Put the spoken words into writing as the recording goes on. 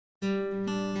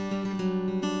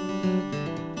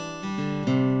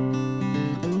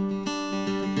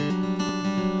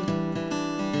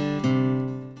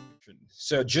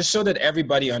So just so that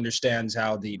everybody understands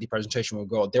how the presentation will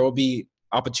go, there will be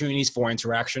opportunities for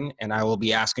interaction, and I will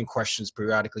be asking questions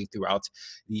periodically throughout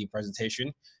the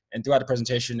presentation. And throughout the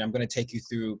presentation, I'm going to take you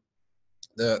through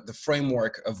the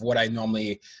framework of what I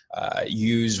normally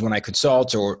use when I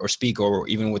consult or speak, or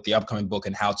even with the upcoming book,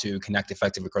 and how to connect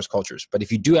effectively across cultures. But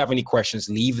if you do have any questions,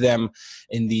 leave them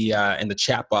in the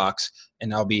chat box,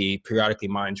 and I'll be periodically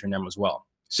monitoring them as well.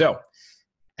 So,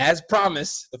 as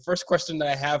promised, the first question that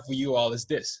I have for you all is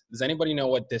this. Does anybody know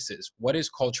what this is? What is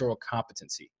cultural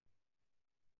competency?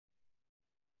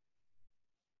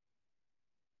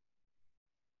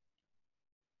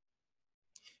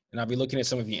 And I'll be looking at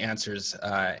some of the answers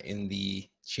in the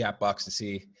chat box to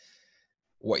see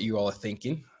what you all are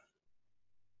thinking.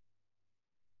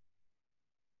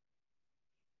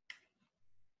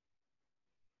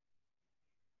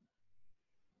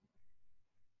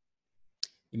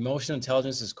 Emotional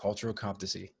intelligence is cultural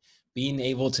competency. Being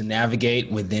able to navigate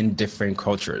within different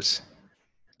cultures.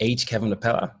 H. Kevin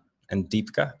Lapella and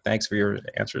Deepika, thanks for your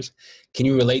answers. Can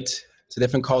you relate to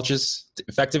different cultures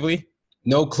effectively?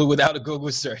 No clue without a Google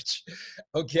search.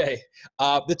 Okay,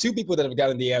 the two people that have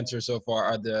gotten the answer so far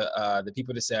are the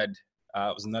people that said,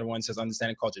 was another one says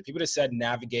understanding culture. People that said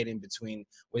navigating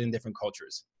within different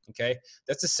cultures. Okay,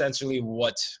 that's essentially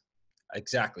what.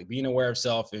 Exactly. Being aware of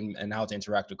self and how to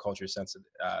interact with culture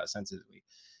sensitively.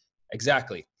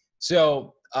 Exactly.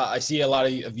 So I see a lot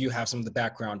of you have some of the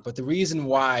background, but the reason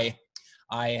why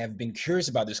I have been curious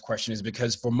about this question is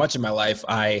because for much of my life,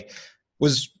 I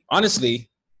was honestly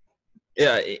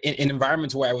in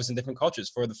environments where I was in different cultures.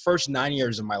 For the first 9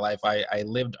 years of my life, I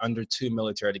lived under 2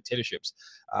 military dictatorships.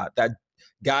 That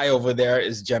guy over there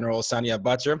is General Sani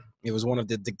Abacha. He was one of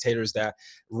the dictators that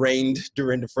reigned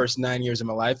during the first 9 years of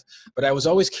my life. But I was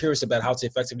always curious about how to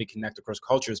effectively connect across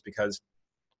cultures, because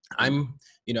I'm,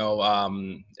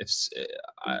 if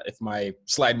my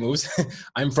slide moves,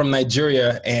 I'm from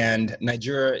Nigeria, and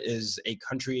Nigeria is a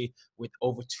country with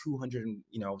over 200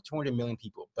 million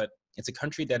people. But it's a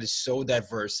country that is so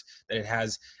diverse that it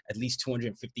has at least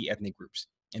 250 ethnic groups.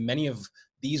 And many of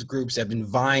these groups have been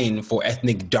vying for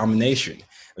ethnic domination,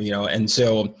 and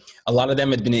so a lot of them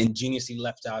had been ingeniously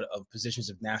left out of positions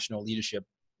of national leadership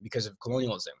because of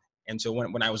colonialism. And so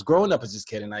when I was growing up as this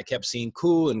kid and I kept seeing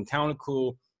cool and counter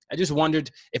cool, I just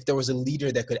wondered if there was a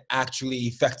leader that could actually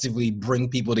effectively bring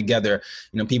people together,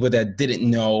 people that didn't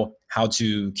know how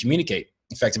to communicate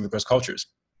effectively across cultures.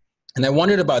 And I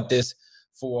wondered about this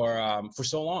for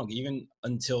so long, even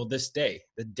until this day,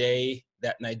 the day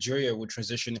that Nigeria would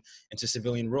transition into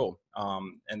civilian rule.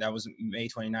 And that was May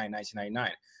 29,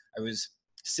 1999. I was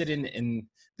sitting in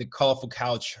the colorful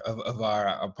couch of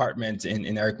our apartment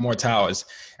in Eric Moore Towers.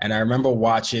 And I remember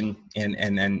watching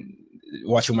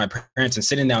watching my parents and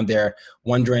sitting down there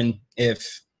wondering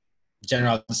if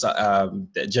General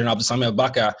Abdulsalami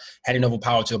al-Bakr, handing over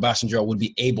power to Obasanjo, would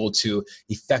be able to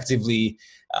effectively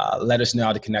let us know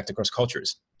how to connect across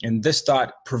cultures. And this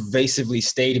thought pervasively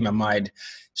stayed in my mind,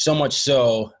 so much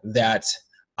so that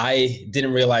I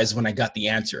didn't realize when I got the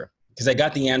answer, because I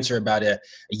got the answer about a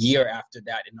year after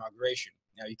that inauguration.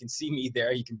 Now you can see me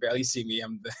there. You can barely see me.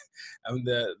 I'm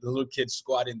the little kid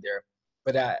squatting there.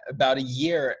 But about a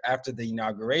year after the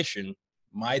inauguration,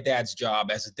 my dad's job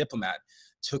as a diplomat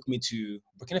took me to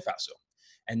Burkina Faso.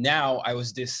 And now I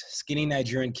was this skinny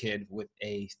Nigerian kid with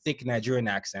a thick Nigerian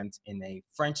accent in a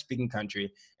French-speaking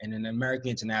country in an American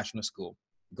international school,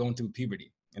 going through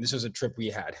puberty. And this was a trip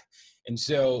we had. And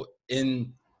so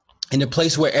in a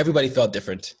place where everybody felt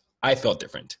different, I felt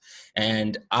different.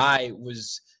 And I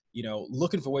was,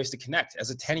 looking for ways to connect. As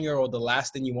a 10-year-old, the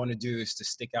last thing you want to do is to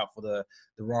stick out for the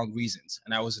wrong reasons.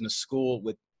 And I was in a school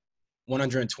with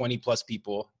 120 plus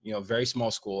people, very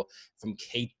small school from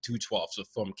K to 12. So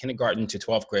from kindergarten to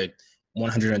 12th grade,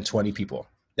 120 people.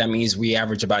 That means we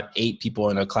average about 8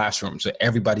 people in a classroom. So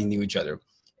everybody knew each other.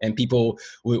 And people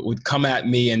would come at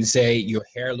me and say, your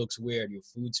hair looks weird, your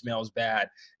food smells bad,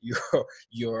 you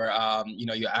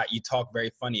talk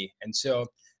very funny. And so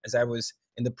as I was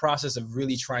in the process of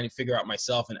really trying to figure out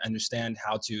myself and understand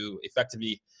how to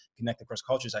effectively connect across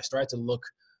cultures, I started to look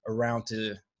around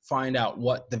to find out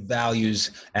what the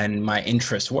values and my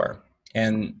interests were.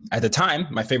 And at the time,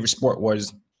 my favorite sport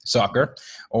was soccer,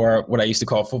 or what I used to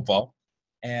call football.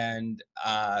 And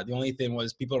the only thing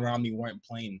was people around me weren't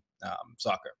playing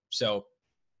soccer. So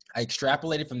I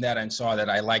extrapolated from that and saw that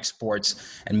I like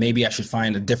sports and maybe I should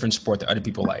find a different sport that other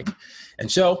people like. And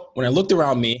so when I looked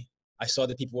around me, I saw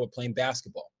that people were playing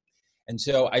basketball. And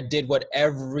so I did what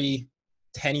every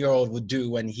 10-year-old would do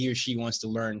when he or she wants to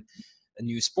learn a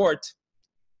new sport.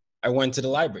 I went to the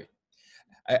library.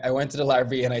 I went to the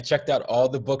library and I checked out all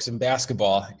the books in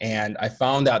basketball, and I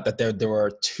found out that there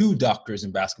were two doctors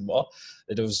in basketball.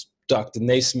 That there was Dr.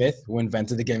 Naismith, who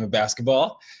invented the game of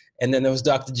basketball, and then there was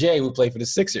Dr. J, who played for the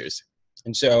Sixers.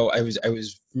 And so I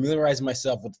was familiarizing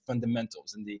myself with the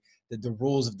fundamentals and the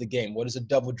rules of the game. What is a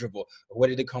double dribble? Where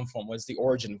did it come from? What's the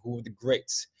origin? Who are the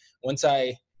greats? Once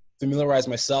I familiarized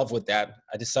myself with that,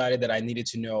 I decided that I needed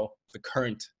to know the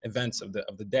current events of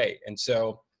the day. And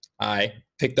so I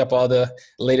picked up all the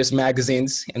latest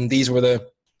magazines, and these were the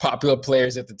popular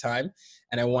players at the time.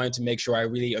 And I wanted to make sure I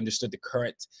really understood the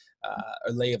current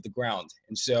lay of the ground.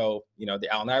 And so, the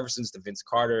Allen Iversons, the Vince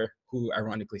Carter, who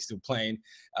ironically still playing,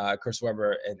 Chris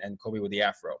Webber, and Kobe with the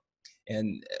Afro.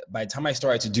 And by the time I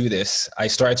started to do this, I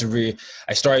started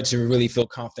to really feel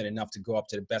confident enough to go up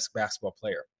to the best basketball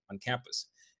player on campus.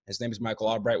 His name is Michael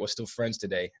Albright. We're still friends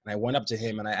today. And I went up to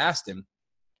him and I asked him,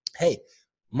 "Hey,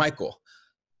 Michael,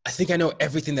 I think I know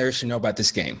everything there is to know about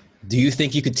this game. Do you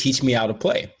think you could teach me how to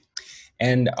play?"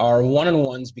 And our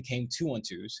 1-on-1s became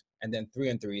 2-on-2s, and then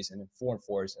 3-on-3s, and then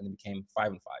 4-on-4s, and then became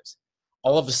 5-on-5s.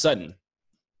 All of a sudden,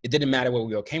 it didn't matter where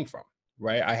we all came from,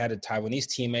 right? I had a Taiwanese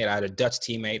teammate, I had a Dutch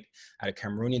teammate, I had a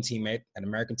Cameroonian teammate, an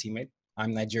American teammate.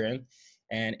 I'm Nigerian.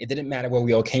 And it didn't matter where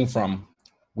we all came from.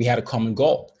 We had a common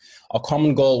goal. Our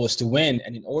common goal was to win.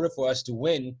 And in order for us to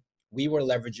win, we were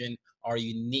leveraging our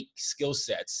unique skill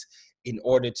sets in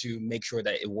order to make sure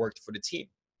that it worked for the team.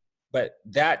 But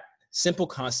that simple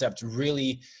concept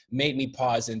really made me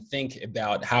pause and think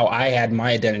about how I had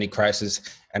my identity crisis,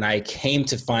 and I came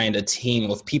to find a team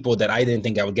of people that I didn't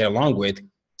think I would get along with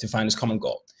to find this common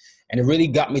goal. And it really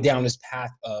got me down this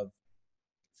path of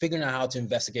figuring out how to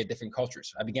investigate different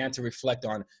cultures. I began to reflect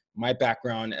on my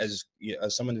background as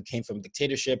someone who came from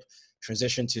dictatorship,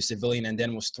 transitioned to civilian, and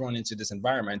then was thrown into this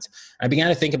environment. I began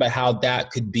to think about how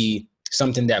that could be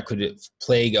something that could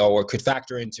plague or could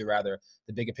factor into rather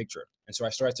the bigger picture. And so I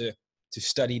started to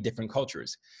study different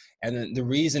cultures. And then the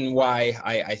reason why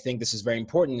I think this is very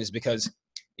important is because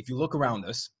if you look around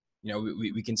us,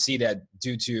 we can see that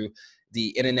due to the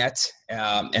internet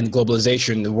and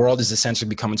globalization, the world is essentially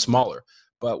becoming smaller.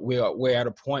 But we're at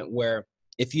a point where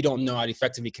if you don't know how to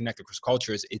effectively connect across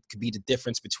cultures, it could be the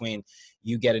difference between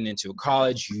you getting into a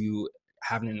college, you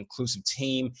having an inclusive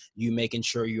team, you making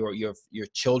sure your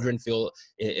children feel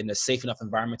in a safe enough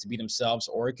environment to be themselves,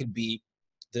 or it could be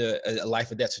a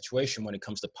life or death situation when it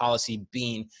comes to policies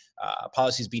being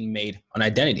made on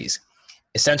identities.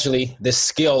 Essentially, this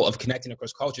skill of connecting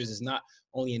across cultures is not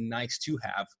only a nice to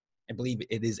have, I believe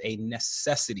it is a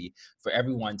necessity for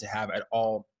everyone to have at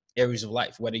all areas of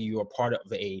life, whether you are part of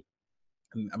a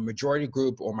majority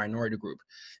group or minority group.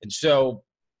 And so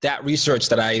that research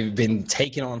that I've been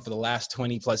taking on for the last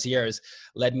 20 plus years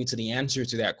led me to the answer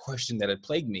to that question that had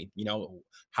plagued me.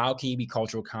 How can you be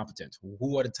cultural competent?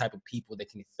 Who are the type of people that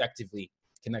can effectively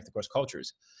connect across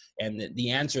cultures? And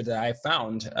the answer that I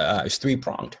found is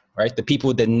three-pronged, right? The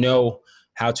people that know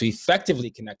how to effectively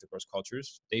connect across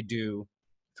cultures, they do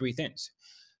three things.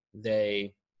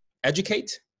 They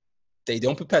educate, they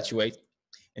don't perpetuate,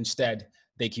 instead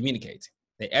they communicate.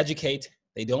 They educate,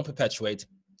 they don't perpetuate,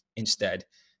 instead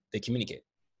they communicate.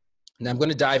 And I'm going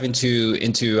to dive into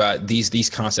these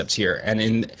concepts here. And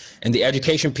in the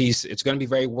education piece, it's going to be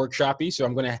very workshoppy. So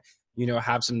I'm going to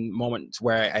have some moments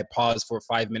where I pause for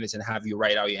 5 minutes and have you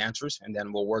write out your answers, and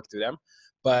then we'll work through them.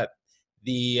 But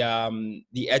the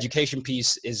education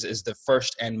piece is the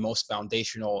first and most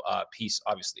foundational piece,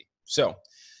 obviously. So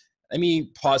let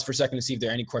me pause for a second to see if there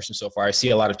are any questions so far. I see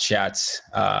a lot of chats.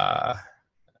 I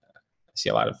see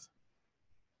a lot of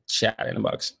chat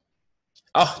inbox.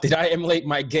 Oh, did I emulate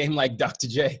my game like Dr.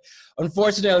 J?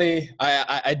 Unfortunately,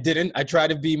 I didn't. I tried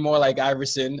to be more like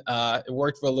Iverson. It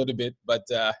worked for a little bit, but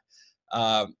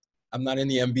I'm not in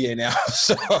the NBA now,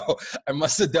 so I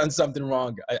must have done something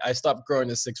wrong. I stopped growing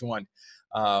to 6'1",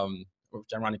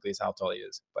 which ironically is how tall he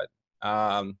is. But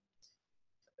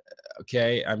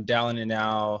okay, I'm dialing it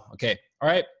now. Okay, all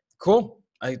right, cool.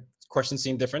 Questions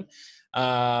seem different.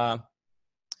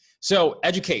 So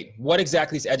educate. What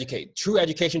exactly is educate? True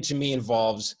education to me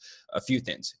involves a few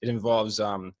things. It involves,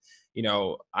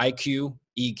 IQ,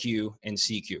 EQ, and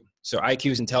CQ. So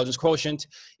IQ is intelligence quotient,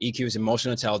 EQ is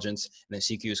emotional intelligence, and then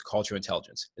CQ is cultural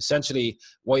intelligence. Essentially,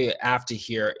 what you're after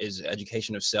here is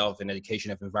education of self and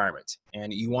education of environment.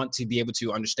 And you want to be able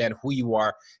to understand who you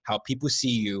are, how people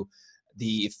see you,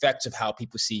 the effects of how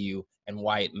people see you, and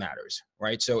why it matters,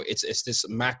 right? So it's this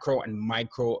macro and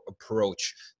micro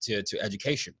approach to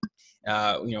education.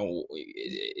 If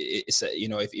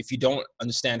you don't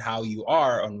understand how you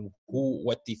are and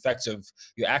what the effects of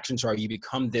your actions are, you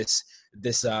become this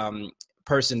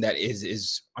person that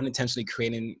is unintentionally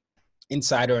creating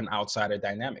insider and outsider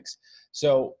dynamics.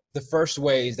 So the first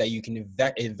ways that you can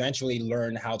eventually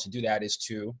learn how to do that is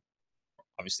to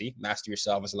obviously master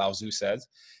yourself, as Lao Tzu says.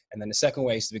 And then the second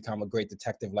way is to become a great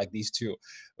detective like these two,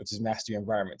 which is master your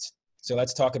environments. So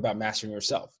let's talk about mastering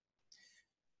yourself.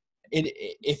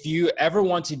 If you ever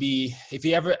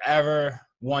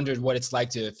wondered what it's like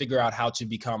to figure out how to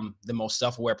become the most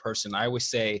self-aware person, I always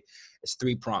say it's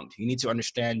three-pronged. You need to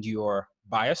understand your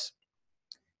bias,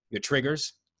 your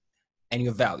triggers, and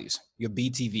your values, your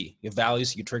BTV, your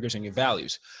values, your triggers, and your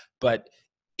values. But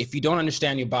if you don't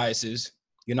understand your biases,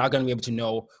 you're not going to be able to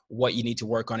know what you need to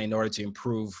work on in order to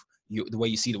improve the way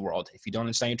you see the world. If you don't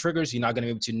understand your triggers, you're not going to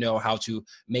be able to know how to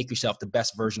make yourself the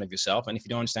best version of yourself. And if you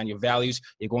don't understand your values,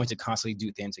 you're going to constantly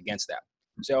do things against that.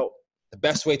 So the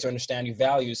best way to understand your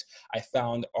values, I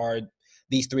found, are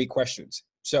these three questions.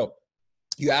 So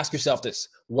you ask yourself this: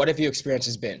 what have your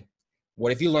experiences been?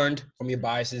 What have you learned from your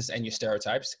biases and your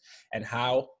stereotypes? And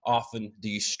how often do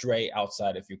you stray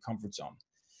outside of your comfort zone?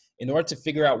 In order to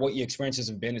figure out what your experiences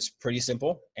have been, it's pretty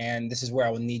simple. And this is where I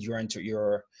will need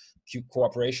your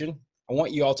cooperation. I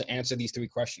want you all to answer these three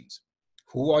questions.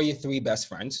 Who are your three best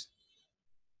friends?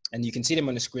 And you can see them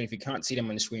on the screen. If you can't see them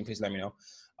on the screen, please let me know.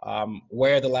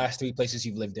 Where are the last three places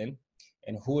you've lived in?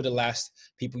 And who are the last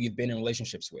people you've been in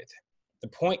relationships with? The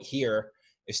point here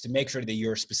is to make sure that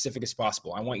you're as specific as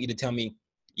possible. I want you to tell me,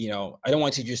 I don't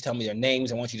want you to just tell me their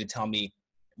names. I want you to tell me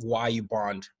why you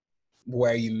bond,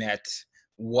 where you met,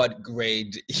 what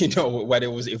grade, whether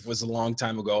if it was a long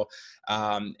time ago,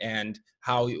 and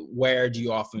where do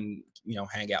you often,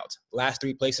 hang out? Last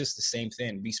three places, the same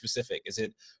thing. Be specific. Is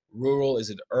it rural?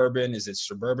 Is it urban? Is it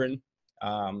suburban?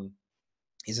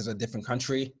 Is it a different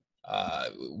country?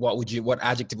 What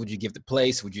adjective would you give the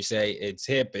place? Would you say it's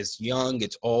hip, it's young,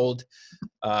 it's old?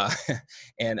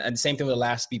 And the same thing with the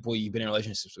last people you've been in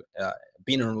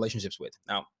relationships with.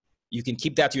 Now, you can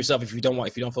keep that to yourself if you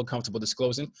don't feel comfortable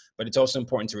disclosing, but it's also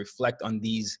important to reflect on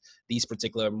these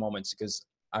particular moments, because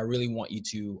I really want you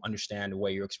to understand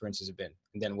where your experiences have been,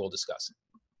 and then we'll discuss.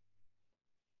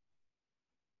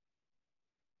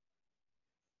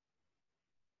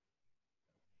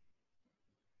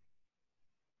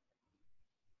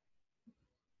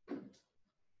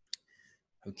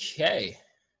 Okay.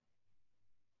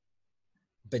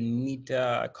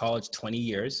 Benita, college, 20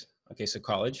 years. Okay, so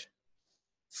college.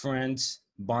 Friends,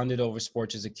 bonded over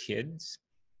sports as a kids.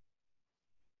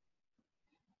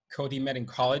 Cody met in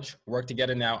college, work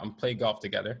together now, and play golf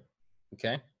together.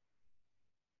 Okay.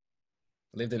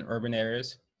 Lived in urban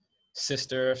areas.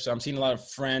 Sister, so I'm seeing a lot of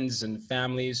friends and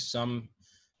families. Some,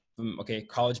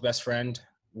 college best friend,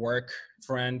 work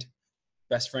friend,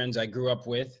 best friends I grew up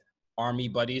with, army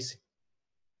buddies.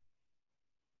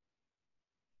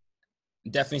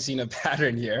 Definitely seen a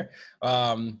pattern here.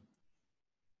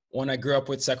 One I grew up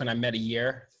with, second I met a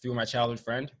year through my childhood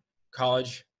friend.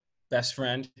 College, best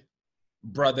friend,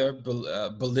 brother,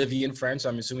 Bolivian friend, so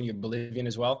I'm assuming you're Bolivian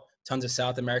as well. Tons of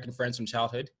South American friends from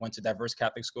childhood. Went to diverse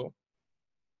Catholic school.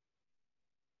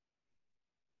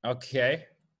 Okay.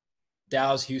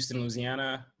 Dallas, Houston,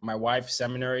 Louisiana. My wife,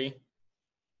 seminary,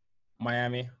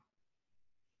 Miami.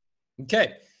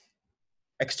 Okay.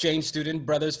 Exchange student,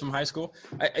 brothers from high school.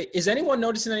 Is anyone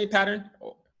noticing any pattern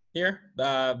here?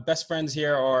 Best friends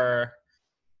here, or,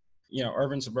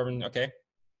 urban, suburban? Okay.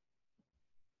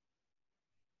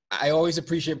 I always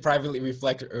appreciate privately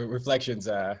reflections,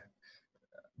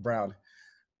 Brown.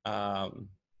 I've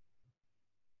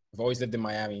always lived in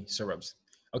Miami suburbs.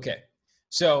 Okay.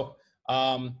 So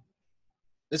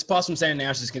let's pause from saying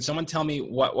answers. Can someone tell me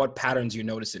what patterns you're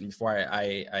noticing before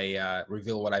I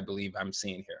reveal what I believe I'm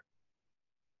seeing here?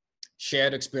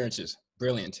 Shared experiences.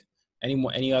 Brilliant.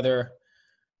 Any other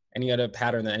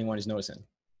pattern that anyone is noticing?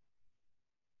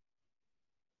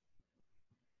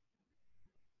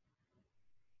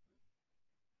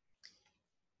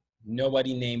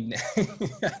 Nobody named.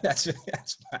 that's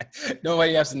fine.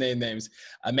 Nobody has to name names.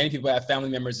 Many people have family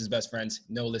members as best friends.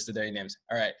 No listed any names.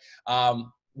 All right.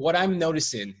 What I'm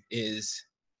noticing is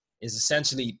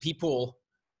essentially people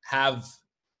have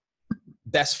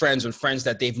best friends or friends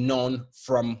that they've known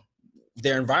from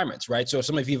their environments, right? So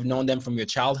some of you have known them from your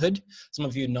childhood. Some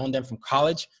of you have known them from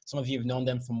college. Some of you have known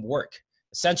them from work.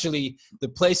 Essentially, the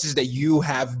places that you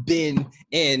have been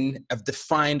in have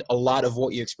defined a lot of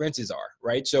what your experiences are,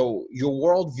 right? So your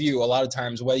worldview, a lot of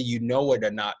times, whether you know it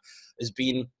or not, is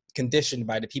being conditioned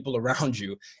by the people around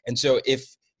you. And so if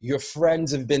your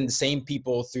friends have been the same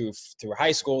people through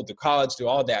high school, through college, through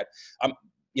all that,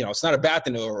 it's not a bad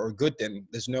thing or a good thing.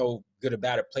 There's no good or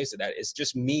bad place of that. It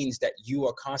just means that you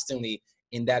are constantly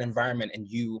in that environment, and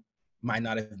you might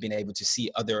not have been able to see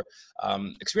other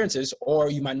experiences, or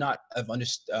you might not have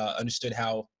understood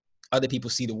how other people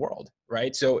see the world,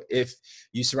 right? So if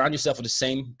you surround yourself with the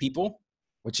same people,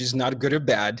 which is not good or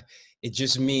bad, it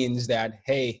just means that,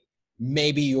 hey,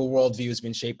 maybe your worldview has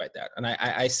been shaped by that. And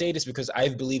I say this because I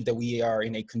believe that we are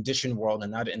in a conditioned world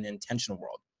and not an intentional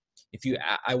world.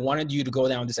 I wanted you to go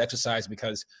down this exercise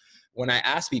because when I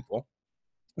ask people,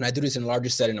 when I do this in a larger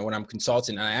setting or when I'm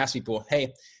consulting and I ask people,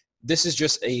 hey, this is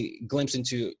just a glimpse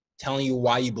into telling you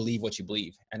why you believe what you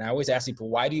believe. And I always ask people,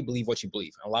 why do you believe what you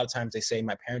believe? And a lot of times they say,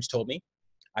 my parents told me,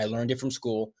 I learned it from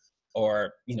school,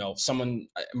 or, you know, someone,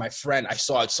 my friend, I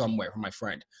saw it somewhere from my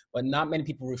friend. But not many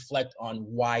people reflect on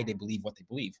why they believe what they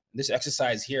believe. This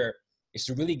exercise here is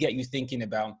to really get you thinking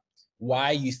about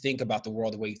why you think about the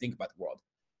world the way you think about the world.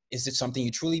 Is it something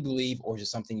you truly believe, or is it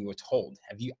something you were told?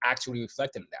 Have you actually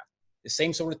reflected on that? The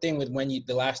same sort of thing with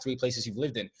the last 3 places you've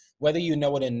lived in, whether you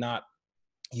know it or not,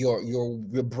 your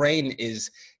brain is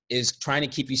trying to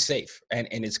keep you safe, and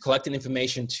it's collecting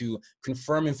information to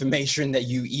confirm information that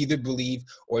you either believe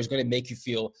or is going to make you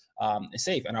feel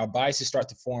safe. And our biases start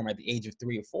to form at the age of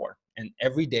 3 or 4. And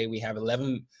every day we have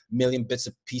 11 million bits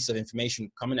of piece of information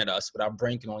coming at us, but our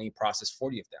brain can only process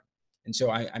 40 of them. And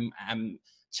so I'm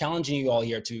challenging you all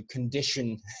here to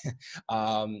condition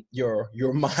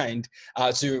your mind,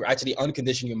 to actually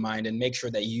uncondition your mind and make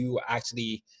sure that you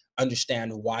actually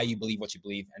understand why you believe what you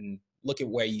believe, and look at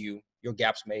where your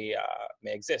gaps may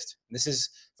exist. This is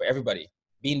for everybody.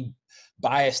 Being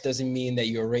biased doesn't mean that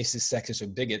you're a racist, sexist, or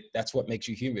bigot. That's what makes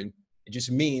you human. It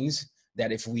just means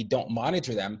that if we don't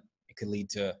monitor them, it could lead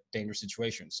to dangerous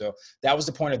situations. So that was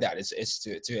the point of that. It's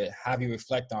to have you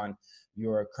reflect on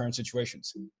your current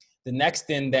situations. The next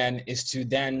thing then is to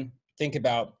then think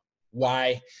about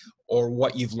why or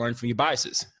what you've learned from your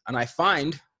biases. And I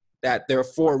find that there are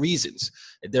 4 reasons.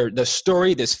 There's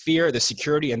story, there's fear, there's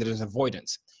security, and there's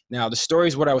avoidance. Now, the story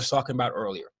is what I was talking about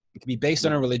earlier. It can be based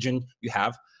on a religion you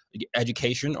have,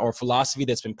 education, or philosophy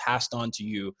that's been passed on to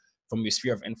you from your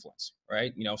sphere of influence,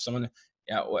 right? You know, someone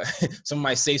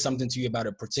might say something to you about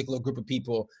a particular group of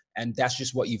people, and that's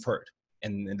just what you've heard,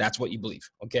 and that's what you believe,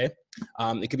 okay?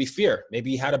 It could be fear. Maybe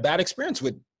you had a bad experience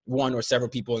with one or several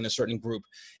people in a certain group,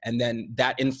 and then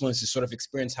that influences sort of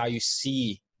experience how you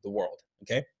see the world,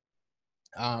 okay?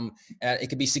 It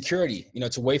could be security. You know,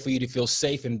 it's a way for you to feel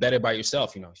safe and better by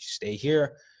yourself. You know, you stay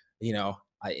here, you know,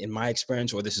 in my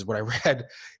experience, or this is what I read,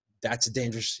 that's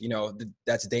dangerous, you know,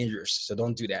 that's dangerous. So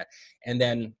don't do that. And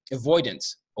then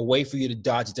avoidance, a way for you to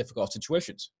dodge difficult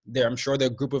situations. I'm sure there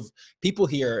are a group of people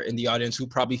here in the audience who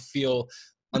probably feel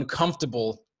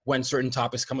uncomfortable when certain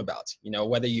topics come about. You know,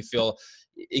 whether you feel,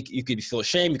 you could feel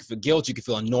shame, you could feel guilt, you could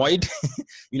feel annoyed,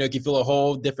 you know, you could feel a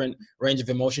whole different range of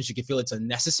emotions. You could feel it's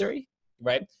unnecessary,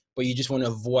 right? But you just want to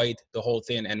avoid the whole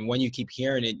thing. And when you keep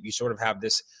hearing it, you sort of have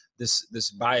this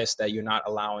bias that you're not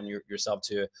allowing yourself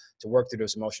to work through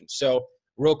those emotions. So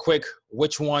real quick,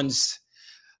 which ones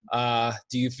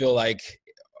do you feel like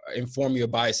inform your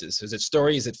biases? Is it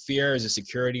story? Is it fear? Is it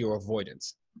security, or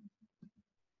avoidance?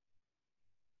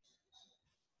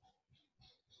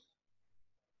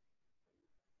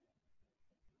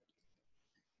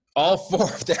 All 4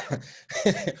 of them.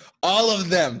 All of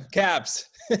them, caps.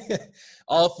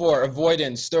 All 4: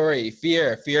 avoidance, story,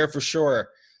 fear for sure.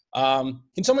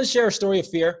 Can someone share a story of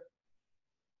fear?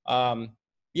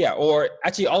 Yeah, or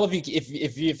actually all of you,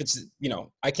 if it's, you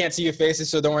know, I can't see your faces,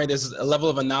 so don't worry, there's a level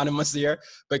of anonymous here,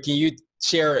 but can you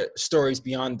share stories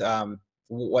beyond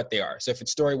what they are? So if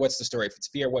it's story, what's the story? If it's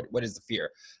fear, what is the fear?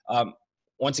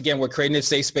 Once again, we're creating a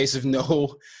safe space of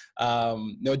no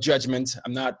judgment.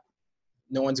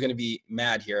 No one's going to be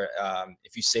mad here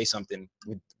if you say something.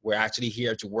 We're actually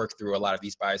here to work through a lot of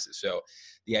these biases. So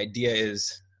the idea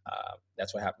is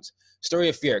that's what happens. Story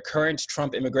of fear. Current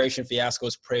Trump immigration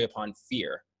fiascos prey upon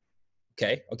fear.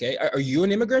 Okay. Are you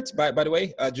an immigrant, by the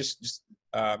way? Just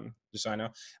so I know.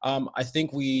 I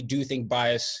think we do think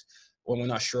bias when we're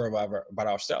not sure about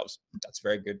ourselves. That's a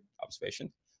very good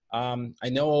observation. I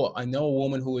know a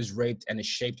woman who was raped and it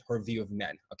shaped her view of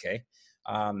men. Okay.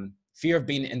 Fear of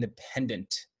being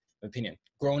independent opinion.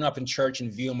 Growing up in church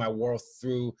and viewing my world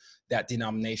through that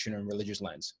denomination and religious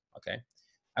lens. Okay.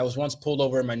 I was once pulled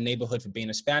over in my neighborhood for being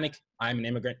Hispanic. I'm an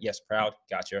immigrant. Yes, proud.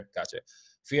 Gotcha.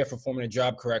 Fear of performing a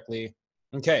job correctly.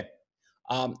 Okay.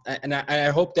 And I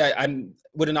hope that I'm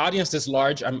with an audience this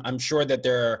large. I'm sure that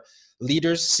there are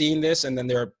leaders seeing this, and then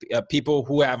there are people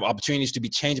who have opportunities to be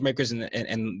change makers and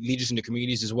leaders in the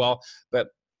communities as well. But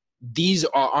these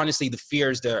are honestly the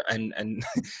fears there and and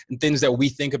things that we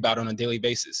think about on a daily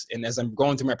basis. And as I'm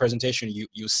going through my presentation,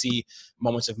 you'll see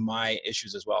moments of my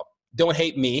issues as well. don't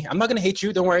hate me. I'm not going to hate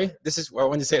you. Don't worry. This is where I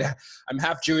want to say that I'm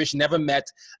half Jewish, never met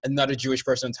another Jewish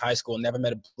person in high school, never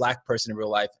met a black person in real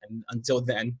life. And until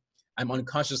then, I'm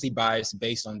unconsciously biased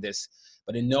based on this,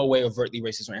 but in no way overtly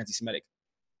racist or anti-Semitic.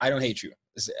 I don't hate you.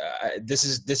 This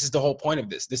is the whole point of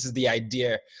this. This is the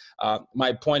idea.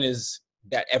 My point is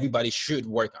that everybody should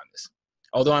work on this.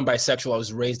 Although I'm bisexual, I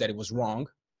was raised that it was wrong.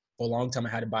 For a long time, I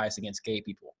had a bias against gay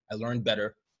people. I learned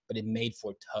better, but it made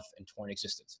for a tough and torn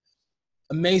existence.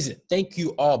 Amazing. Thank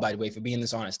you all, by the way, for being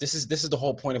this honest. This is the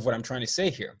whole point of what I'm trying to say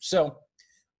here. So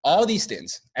all these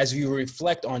things, as you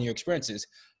reflect on your experiences,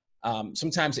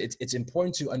 sometimes it's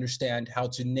important to understand how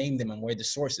to name them and where the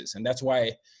source is. And that's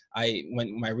why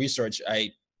when my research,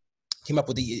 I came up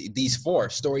with these four: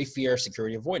 story, fear,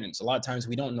 security, avoidance. A lot of times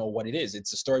we don't know what it is.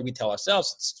 It's a story we tell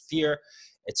ourselves. It's fear,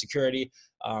 it's security,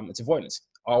 it's avoidance.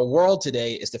 Our world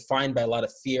today is defined by a lot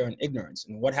of fear and ignorance.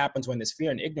 And what happens when there's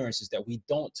fear and ignorance is that we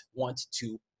don't want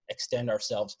to extend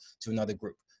ourselves to another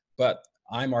group. But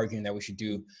I'm arguing that we should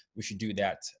do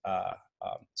that.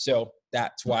 So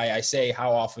that's why I say,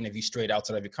 how often have you strayed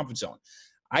outside of your comfort zone?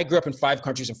 I grew up in 5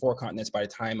 countries and 4 continents by the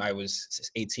time I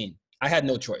was 18. I had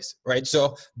no choice, right?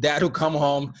 So dad would come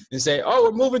home and say, oh,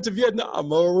 we're moving to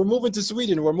Vietnam, or we're moving to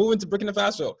Sweden, we're moving to Burkina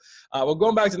Faso, we're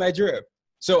going back to Nigeria.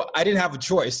 So I didn't have a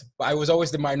choice, but I was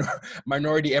always the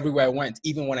minority everywhere I went.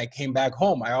 Even when I came back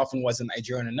home, I often wasn't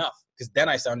Nigerian enough, because then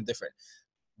I sounded different.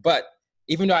 But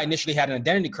even though I initially had an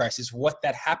identity crisis, what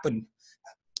that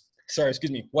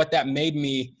made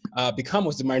me become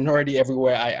was the minority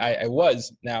everywhere I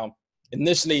was. Now,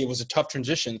 initially it was a tough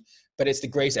transition, but it's the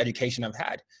greatest education I've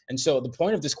had. And so the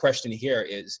point of this question here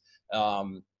is,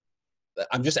 I'm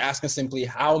just asking simply,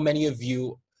 how many of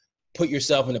you put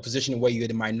yourself in a position where you're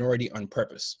the minority on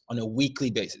purpose, on a weekly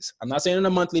basis? I'm not saying on a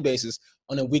monthly basis,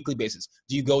 on a weekly basis.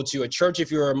 Do you go to a church if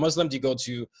you're a Muslim? Do you go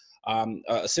to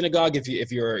a synagogue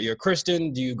if you're a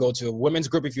Christian? Do you go to a women's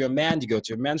group if you're a man? Do you go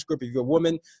to a men's group if you're a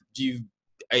woman?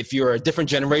 If you're a different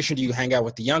generation, do you hang out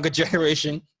with the younger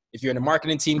generation? If you're in a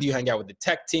marketing team, do you hang out with the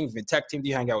tech team? If you're a tech team, do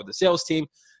you hang out with the sales team?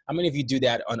 How many of you do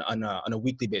that on a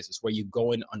weekly basis, where you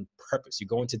go in on purpose? You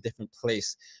go into a different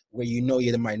place where you know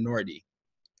you're the minority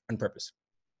on purpose?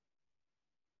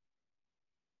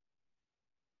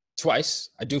 Twice.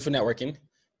 I do for networking.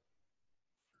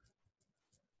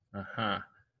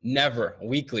 Never.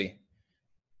 Weekly.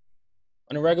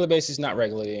 On a regular basis, not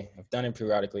regularly. I've done it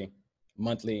periodically,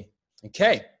 monthly.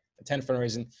 Okay. Attend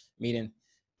fundraising meeting.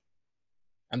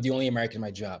 I'm the only American in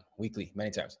my job. Weekly, many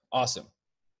times. Awesome.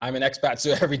 I'm an expat,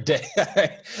 so every day.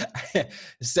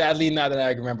 Sadly, not that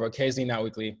I can remember. Occasionally, not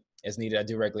weekly, as needed. I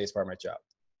do regularly as part of my job.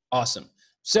 Awesome.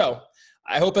 So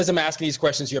I hope as I'm asking these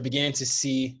questions, you're beginning to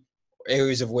see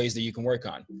areas of ways that you can work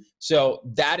on. So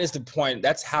that is the point.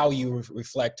 That's how you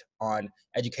reflect on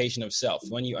education of self,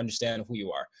 when you understand who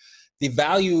you are. The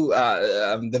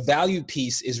value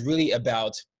piece is really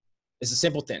about, it's a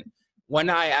simple thing. When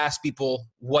I ask people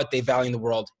what they value in the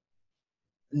world,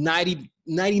 99%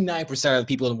 of the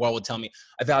people in the world will tell me,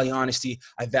 I value honesty,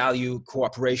 I value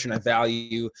cooperation, I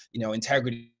value,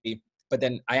 integrity. But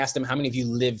then I ask them, how many of you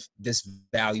live this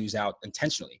values out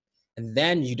intentionally? And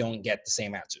then you don't get the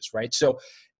same answers, right? So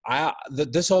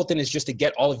this whole thing is just to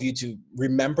get all of you to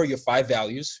remember your 5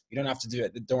 values. You don't have to do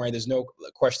it. Don't worry, there's no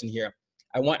question here.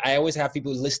 I always have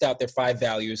people list out their 5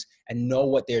 values and know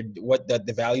what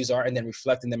the values are, and then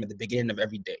reflecting them at the beginning of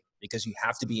every day, because you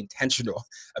have to be intentional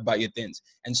about your things.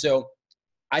 And so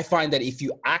I find that if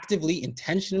you actively,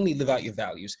 intentionally live out your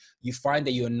values, you find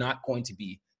that you're not going to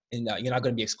be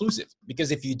exclusive.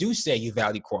 Because if you do say you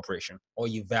value cooperation, or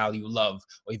you value love,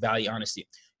 or you value honesty,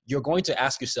 you're going to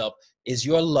ask yourself, is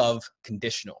your love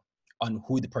conditional on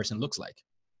who the person looks like?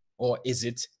 Or is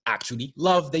it actually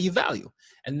love that you value?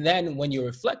 And then when you're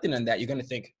reflecting on that, you're going to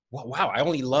think, well, wow, I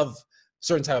only love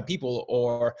certain type of people,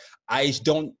 or I'm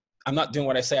not doing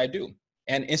what I say I do.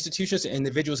 And institutions and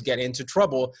individuals get into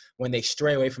trouble when they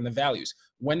stray away from the values.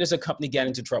 When does a company get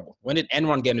into trouble? When did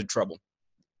Enron get into trouble?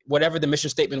 Whatever the mission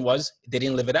statement was, they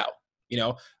didn't live it out.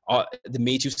 The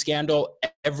Me Too scandal,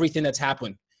 everything that's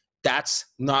happened, that's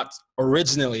not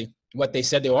originally what they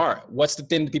said they are. What's the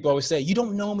thing that people always say? You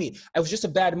don't know me. It was just a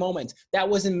bad moment. That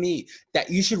wasn't me. That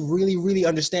you should really, really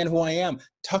understand who I am.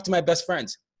 Talk to my best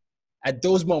friends. At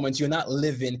those moments, you're not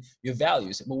living your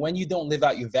values. But when you don't live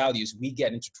out your values, we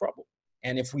get into trouble.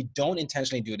 And if we don't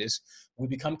intentionally do this, we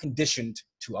become conditioned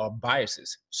to our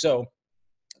biases. So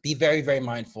be very, very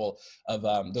mindful of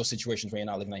those situations where you're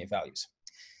not living out your values.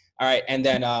 All right, and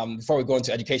then before we go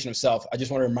into education of self, I just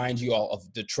want to remind you all of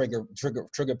the trigger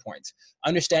points.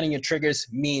 Understanding your triggers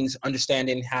means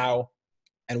understanding how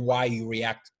and why you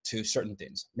react to certain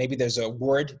things. Maybe there's a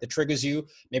word that triggers you.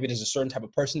 Maybe there's a certain type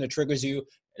of person that triggers you.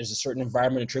 There's a certain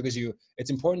environment that triggers you. It's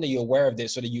important that you're aware of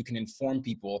this so that you can inform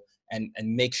people and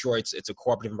make sure it's a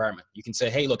cooperative environment. You can say,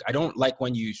 hey, look, I don't like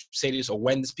when you say this, or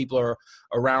when these people are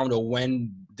around, or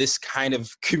when this kind of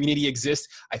community exists.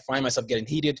 I find myself getting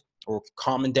heated or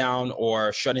calming down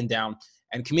or shutting down.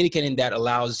 And communicating that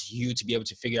allows you to be able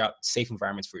to figure out safe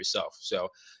environments for yourself. So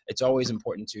it's always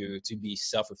important to be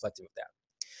self-reflective of that.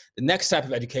 The next type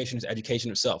of education is education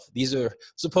of self. These are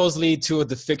supposedly two of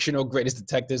the fictional greatest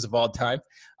detectives of all time.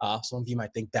 Some of you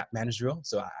might think Batman is real.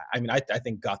 So I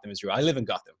think Gotham is real. I live in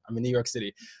Gotham. I'm in New York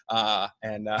City. I'm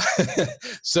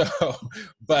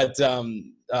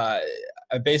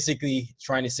basically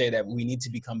trying to say that we need to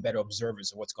become better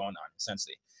observers of what's going on,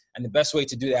 essentially. And the best way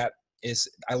to do that is,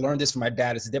 I learned this from my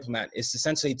dad as a diplomat, is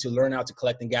essentially to learn how to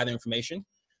collect and gather information,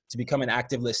 to become an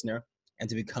active listener, and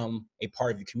to become a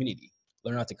part of your community.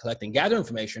 Learn how to collect and gather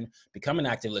information, become an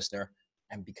active listener,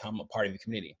 and become a part of your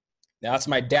community. Now, that's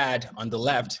my dad on the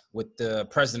left with the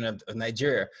president of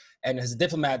Nigeria. And as a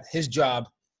diplomat, his job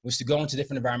was to go into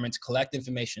different environments, collect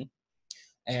information,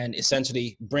 and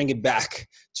essentially bring it back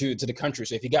to the country.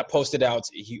 So if you got posted out,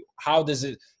 how does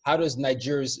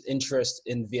Nigeria's interest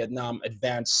in Vietnam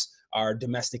advance our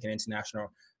domestic and international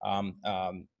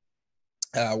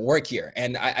work here?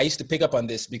 And I used to pick up on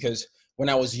this because when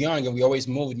I was young and we always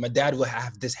moved, my dad would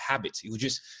have this habit. He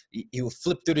would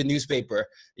flip through the newspaper,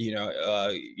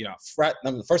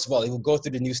 first of all, he would go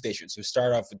through the news stations. So he would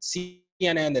start off with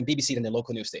CNN, then BBC, then the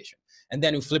local news station. And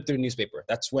then he would flip through the newspaper.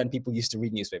 That's when people used to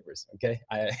read newspapers, okay?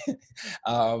 I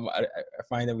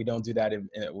find that we don't do that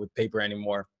with paper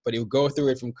anymore, but he would go through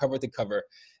it from cover to cover,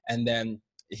 and then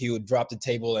he would drop the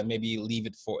table and maybe leave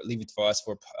it for us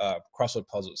for crossword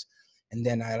puzzles. And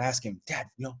then I'd ask him, Dad,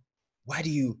 why do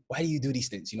you do these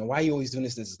things? Why are you always doing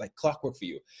this? This is like clockwork for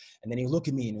you. And then he'll look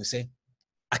at me and he'll say,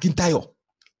 Akintayo,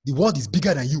 the world is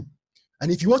bigger than you.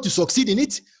 And if you want to succeed in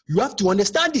it, you have to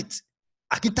understand it.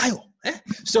 Akintayo.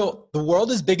 So the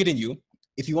world is bigger than you.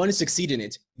 If you want to succeed in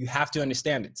it, you have to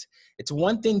understand it. It's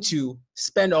one thing to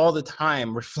spend all the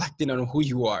time reflecting on who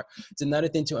you are. It's another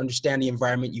thing to understand the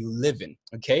environment you live in,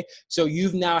 okay? So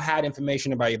you've now had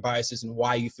information about your biases and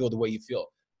why you feel the way you feel.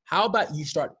 How about you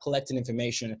start collecting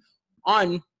information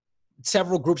on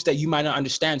several groups that you might not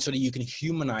understand so that you can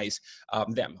humanize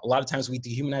them? A lot of times we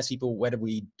dehumanize people whether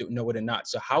we know it or not.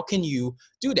 So how can you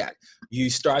do that? You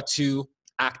start to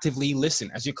actively listen.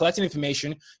 As you're collecting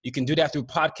information, you can do that through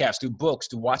podcasts, through books,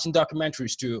 through watching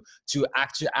documentaries, to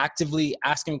actively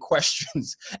asking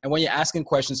questions. And when you're asking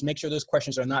questions, make sure those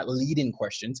questions are not leading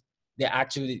questions. They're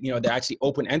actually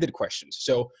open-ended questions.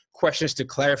 So questions to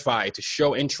clarify, to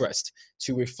show interest,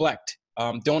 to reflect.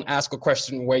 Don't ask a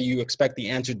question where you expect the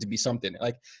answer to be something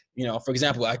like, for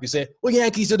example, I could say, well,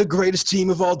 Yankees are the greatest team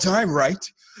of all time, right?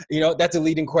 That's a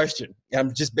leading question.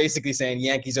 I'm just basically saying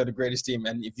Yankees are the greatest team.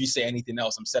 And if you say anything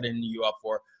else, I'm setting you up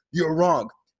for, you're wrong.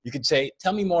 You could say,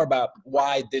 tell me more about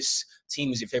why this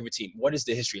team is your favorite team. What is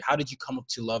the history? How did you come up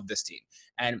to love this team?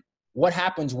 And what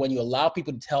happens when you allow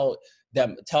people to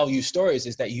tell you stories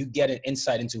is that you get an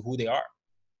insight into who they are.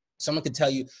 Someone could tell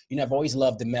you, I've always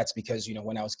loved the Mets because,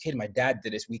 when I was a kid, my dad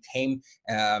did this. We came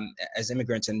as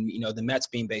immigrants, and, the Mets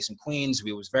being based in Queens,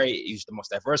 it was the most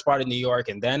diverse part of New York.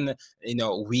 And then,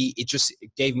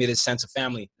 it gave me this sense of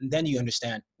family. And then you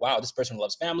understand, wow, this person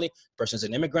loves family. This person's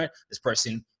an immigrant. This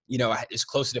person, is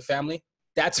close to the family.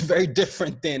 That's very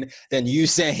different than you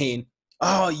saying,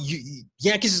 oh,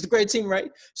 Yankees is the great team, right?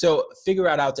 So figure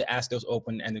out how to ask those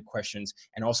open-ended questions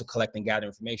and also collect and gather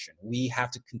information. We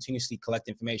have to continuously collect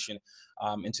information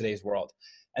in today's world.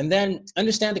 And then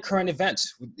understand the current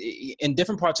events. In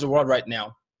different parts of the world right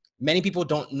now, many people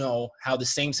don't know how the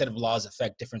same set of laws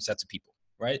affect different sets of people,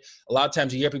 right? A lot of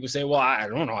times you hear people say, well, I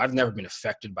don't know, I've never been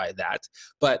affected by that.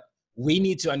 But we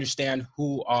need to understand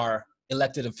who our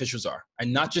elected officials are,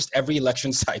 and not just every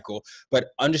election cycle, but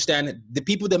understand the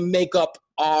people that make up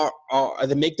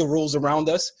that make the rules around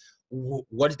us.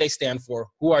 What do they stand for?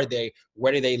 Who are they?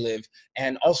 Where do they live?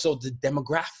 And also the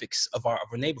demographics of our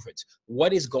neighborhoods.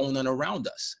 What is going on around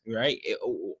us, right?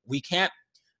 We can't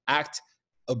act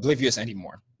oblivious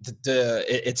anymore.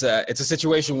 It's a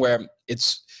situation where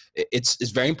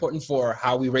it's very important for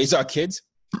how we raise our kids,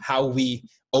 how we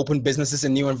open businesses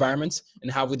in new environments, and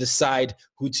how we decide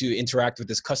who to interact with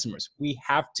as customers. We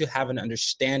have to have an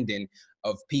understanding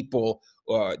of people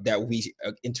that we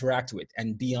interact with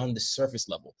and beyond the surface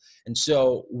level. And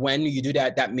so when you do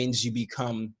that, that means you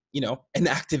become, an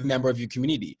active member of your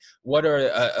community. What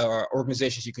are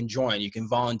organizations you can join? You can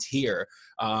volunteer.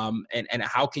 And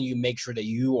how can you make sure that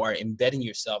you are embedding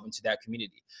yourself into that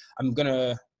community? I'm going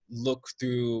to look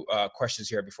through questions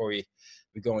here before we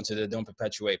go into the don't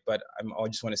perpetuate, but I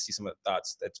just want to see some of the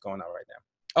thoughts that's going on right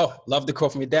now. Oh, love the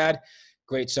quote from your dad.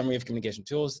 Great summary of communication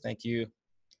tools. Thank you.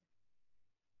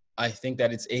 I think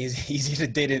that it's easy to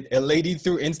date a lady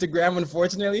through Instagram,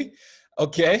 unfortunately.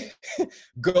 Okay.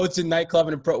 Go to nightclub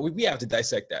and approach. We have to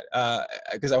dissect that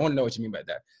because I want to know what you mean by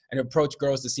that. And approach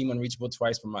girls to seem unreachable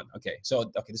twice per month. Okay. So,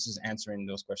 okay, this is answering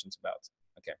those questions about.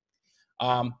 Okay.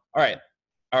 All right.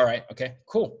 Okay,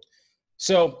 cool.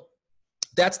 So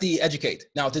that's the educate.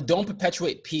 Now, the don't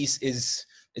perpetuate piece is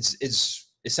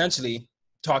essentially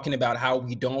talking about how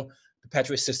we don't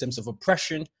perpetuate systems of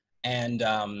oppression and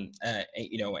and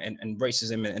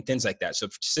racism and things like that. So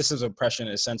systems of oppression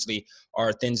essentially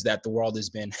are things that the world has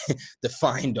been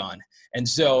defined on. And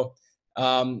so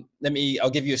I'll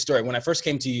give you a story. When I first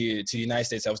came to the United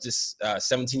States, I was this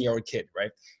 17-year-old kid,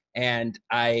 right? And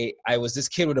I was this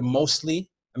kid with a mostly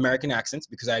American accent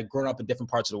because I had grown up in different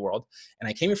parts of the world. And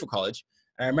I came here for college.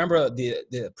 And I remember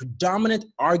the predominant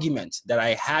argument that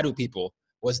I had with people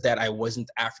was that I wasn't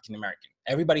African American.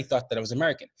 Everybody thought that I was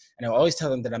American. And I would always tell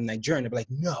them that I'm Nigerian. They'd be like,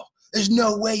 no, there's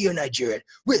no way you're Nigerian.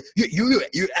 Wait,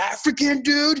 you're African,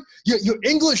 dude? Your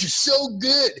English is so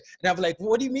good. And I'd be like, well,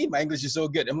 what do you mean my English is so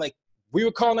good? I'm like, we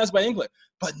were colonized by England.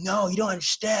 But no, you don't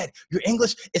understand. Your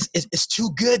English is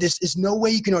too good. There's no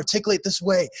way you can articulate this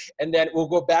way. And then we'll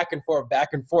go back and forth.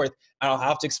 And I'll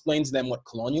have to explain to them what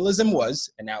colonialism was.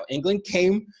 And now England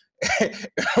came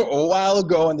a while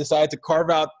ago and decided to carve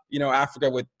out, Africa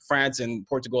with France and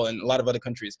Portugal and a lot of other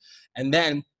countries. And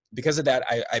then because of that,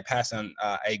 I passed on,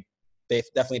 they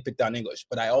definitely picked on English.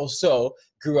 But I also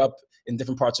grew up in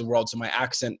different parts of the world. So my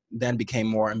accent then became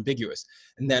more ambiguous.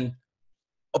 And then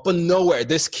up in nowhere,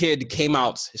 this kid came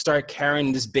out, he started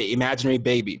carrying this imaginary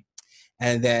baby.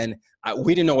 And then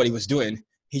we didn't know what he was doing.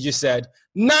 He just said,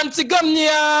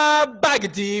 Nantigamnia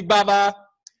Bagati Baba.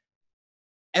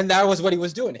 And that was what he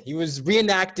was doing. He was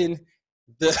reenacting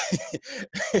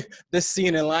the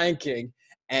scene in Lion King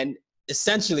and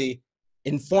essentially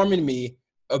informing me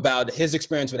about his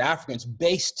experience with Africans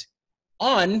based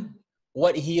on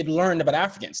what he had learned about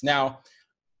Africans. Now,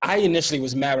 I initially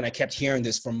was mad when I kept hearing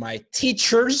this from my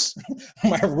teachers,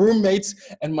 my roommates,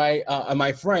 and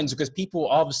my friends, because people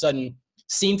all of a sudden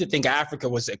seemed to think Africa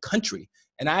was a country.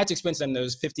 And I had to explain to them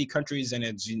there's 50 countries and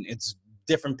it's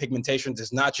different pigmentations.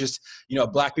 It's not just,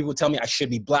 black people tell me I should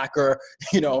be blacker,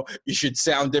 you should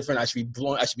sound different. I should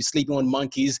be sleeping with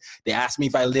monkeys. They asked me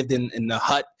if I lived in the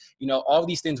hut. All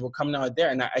these things were coming out there.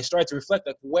 And I started to reflect,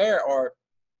 like, where are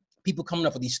people coming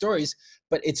up with these stories?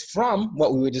 But it's from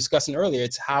what we were discussing earlier.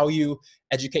 It's how you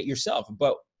educate yourself.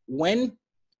 But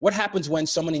what happens when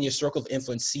someone in your circle of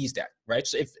influence sees that, right?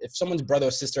 So if someone's brother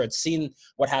or sister had seen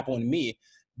what happened with me,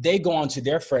 they go on to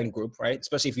their friend group, right?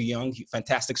 Especially if you're young,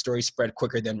 fantastic stories spread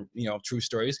quicker than, true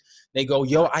stories. They go,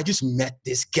 yo, I just met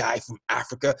this guy from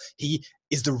Africa. He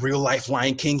is the real life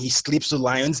Lion King. He sleeps with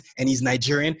lions and he's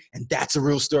Nigerian. And that's a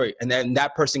real story. And then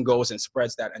that person goes and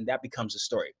spreads that. And that becomes a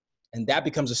story. And that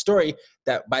becomes a story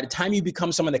that by the time you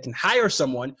become someone that can hire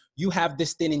someone, you have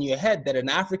this thing in your head that an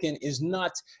African is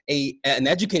not an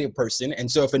educated person.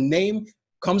 And so if a name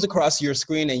comes across your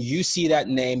screen and you see that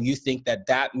name, you think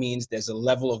that means there's a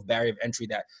level of barrier of entry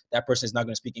that person is not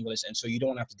going to speak English. And so you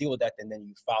don't have to deal with that. And then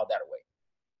you file that away.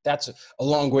 That's a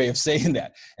long way of saying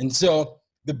that. And so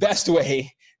the best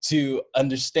way to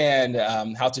understand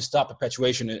how to stop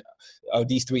perpetuation are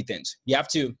these three things. You have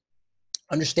to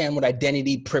understand what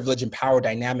identity, privilege, and power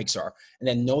dynamics are, and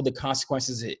then know the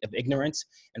consequences of ignorance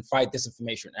and fight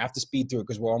disinformation. I have to speed through it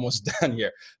because we're almost done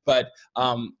here. But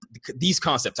these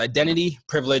concepts, identity,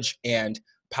 privilege, and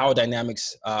power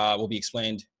dynamics will be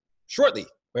explained shortly.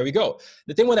 Where we go.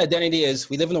 The thing with identity is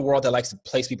we live in a world that likes to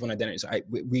place people in identities.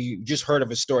 We just heard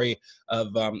of a story of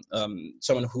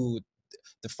someone who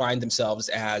defined themselves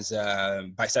as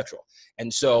bisexual.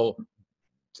 And so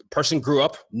person grew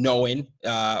up knowing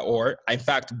or in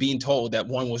fact being told that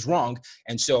one was wrong,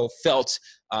 and so felt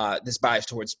this bias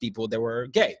towards people that were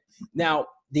gay. Now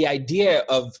the idea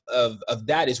of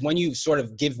that is when you sort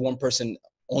of give one person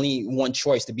only one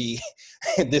choice to be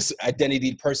this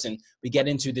identity person, we get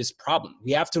into this problem.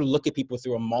 We have to look at people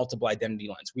through a multiple identity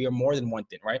lens. We are more than one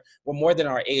thing, right? We're more than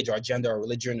our age, our gender, our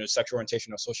religion, or sexual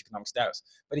orientation, or socioeconomic status.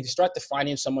 But if you start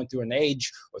defining someone through an age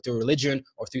or through religion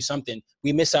or through something,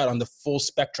 we miss out on the full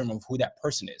spectrum of who that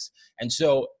person is. And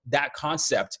so that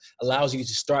concept allows you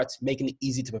to start making it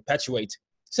easy to perpetuate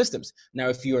systems. Now,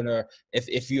 if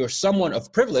you're someone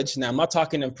of privilege, now I'm not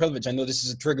talking of privilege. I know this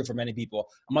is a trigger for many people.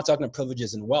 I'm not talking of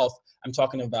privileges and wealth. I'm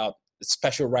talking about the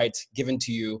special rights given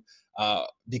to you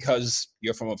because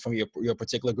you're from your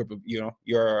particular group of,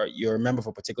 you're a member of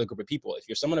a particular group of people. If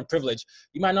you're someone of privilege,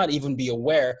 you might not even be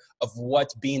aware of what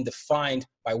being defined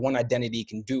by one identity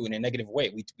can do in a negative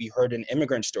way. We heard an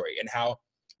immigrant story and how,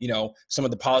 some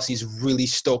of the policies really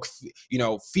stoke,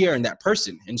 fear in that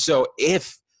person. And so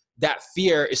if that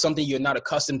fear is something you're not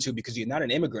accustomed to because you're not an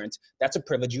immigrant, that's a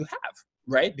privilege you have,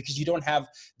 right? Because you don't have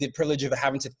the privilege of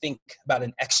having to think about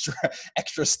an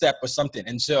extra step or something.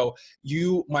 And so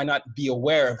you might not be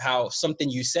aware of how something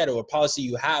you said or a policy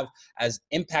you have has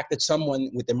impacted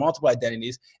someone with their multiple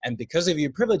identities. And because of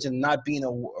your privilege and not being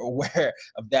aware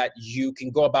of that, you can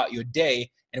go about your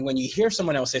day. And when you hear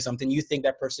someone else say something, you think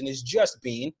that person is just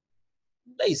being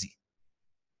lazy.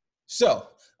 So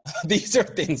these are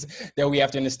things that we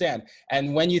have to understand.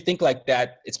 And when you think like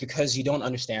that, it's because you don't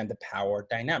understand the power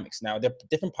dynamics. Now, there are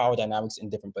different power dynamics in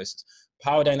different places.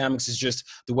 Power dynamics is just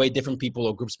the way different people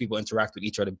or groups of people interact with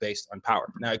each other based on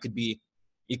power. Now, it could be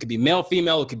male,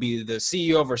 female. It could be the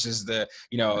CEO versus the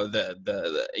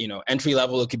entry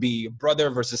level. It could be brother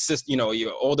versus sister,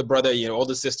 your older brother, your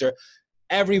older sister.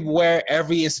 Everywhere,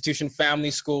 every institution,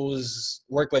 family, schools,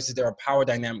 workplaces, there are power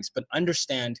dynamics. But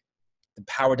understand the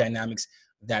power dynamics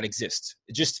that exist.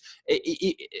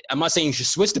 I'm not saying you should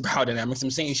switch the power dynamics.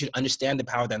 I'm saying you should understand the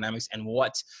power dynamics and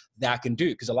what that can do.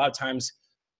 Because a lot of times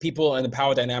people in the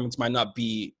power dynamics might not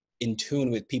be in tune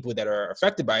with people that are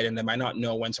affected by it, and they might not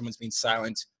know when someone's being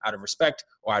silent out of respect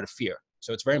or out of fear.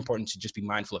 So it's very important to just be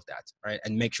mindful of that, right?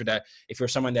 And make sure that if you're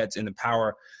someone that's in the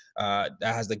power, that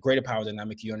has the greater power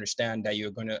dynamic, you understand that you're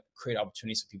going to create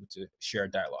opportunities for people to share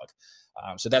dialogue.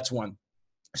 So that's one.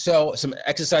 So some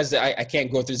exercises, I can't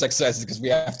go through these exercises because we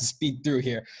have to speed through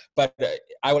here, but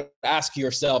I would ask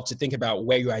yourself to think about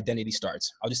where your identity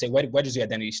starts. I'll just say, where does your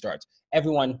identity start?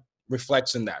 Everyone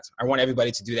reflects on that. I want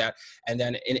everybody to do that. And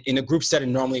then in a group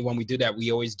setting, normally when we do that,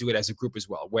 we always do it as a group as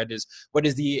well. Where does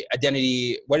your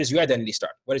identity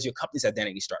start? Where does your company's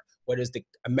identity start? Where does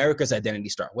America's identity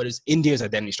start? Where does India's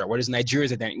identity start? Where does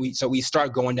Nigeria's identity? So we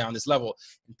start going down this level,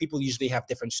 and people usually have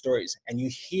different stories, and you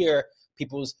hear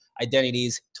people's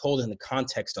identities told in the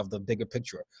context of the bigger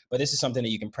picture. But this is something that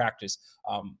you can practice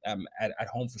at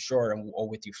home for sure, or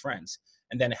with your friends.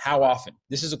 And then how often?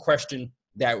 This is a question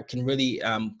that can really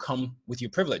come with your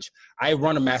privilege. I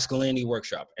run a masculinity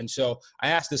workshop. And so I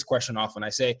ask this question often. I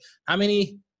say, how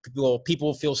many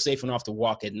people feel safe enough to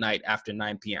walk at night after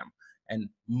 9 p.m.? And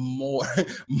more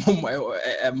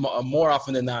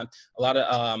often than not, a lot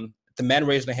of the men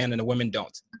raise their hand and the women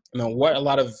don't. What a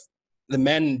lot of the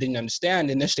men didn't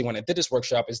understand initially when I did this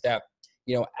workshop is that,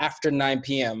 after 9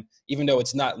 p.m., even though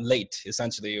it's not late,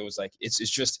 essentially, it was like, it's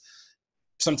just,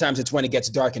 sometimes it's when it gets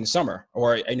dark in the summer,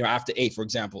 or, after 8, for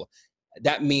example.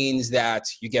 That means that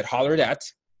you get hollered at.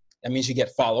 That means you get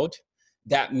followed.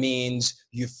 That means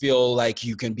you feel like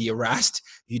you can be harassed.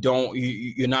 You feel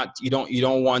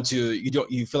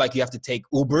like you have to take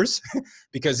Ubers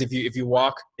because if you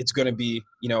walk, it's going to be,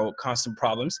 constant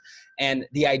problems. And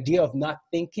the idea of not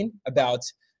thinking about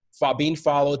being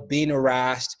followed, being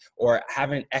harassed, or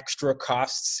having extra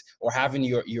costs, or having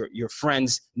your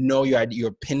friends know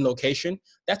your pin location,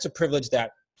 that's a privilege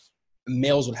that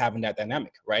males would have in that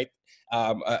dynamic, right?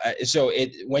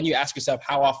 When you ask yourself,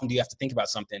 how often do you have to think about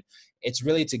something? It's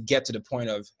really to get to the point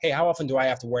of, hey, how often do I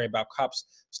have to worry about cops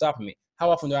stopping me?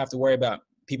 How often do I have to worry about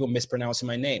people mispronouncing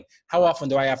my name? How often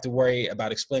do I have to worry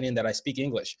about explaining that I speak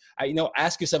English?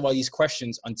 Ask yourself all these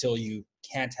questions until you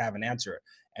can't have an answer.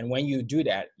 And when you do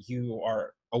that, you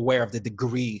are aware of the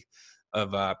degree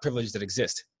of privilege that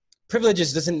exists.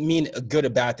 Privileges doesn't mean a good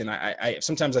or bad thing.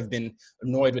 Sometimes I've been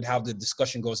annoyed with how the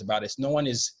discussion goes about it.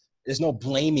 There's no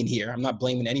blaming here. I'm not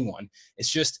blaming anyone. It's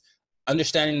just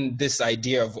understanding this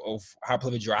idea of how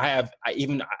privileged you are.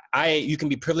 You can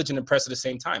be privileged and oppressed at the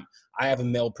same time. I have a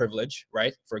male privilege,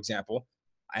 right? For example,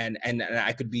 and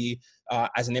I could be,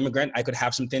 as an immigrant, I could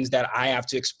have some things that I have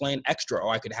to explain extra,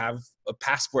 or I could have a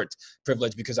passport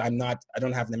privilege because I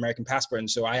don't have an American passport. And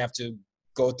so I have to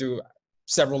go through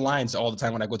several lines all the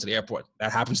time when I go to the airport.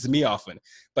 That happens to me often.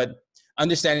 But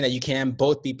understanding that you can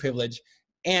both be privileged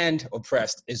and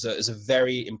oppressed is a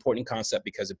very important concept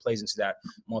because it plays into that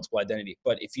multiple identity.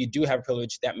 But if you do have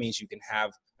privilege, that means you can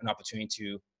have an opportunity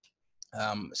to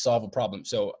solve a problem.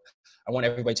 So I want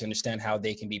everybody to understand how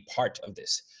they can be part of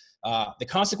this. The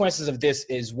consequences of this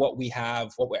is what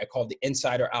I call the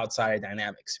insider-outsider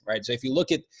dynamics, right? So if you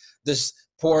look at this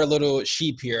poor little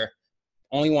sheep here,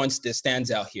 only one that stands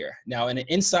out here. Now, in an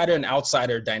insider and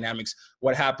outsider dynamics,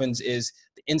 what happens is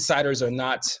the insiders are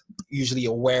not usually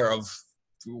aware of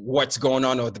what's going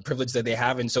on or the privilege that they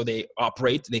have. And so they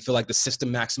feel like the system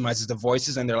maximizes the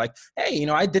voices, and they're like, hey,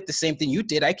 I did the same thing you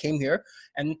did. I came here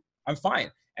and I'm fine.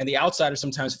 And the outsiders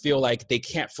sometimes feel like they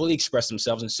can't fully express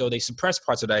themselves, and so they suppress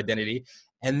parts of their identity.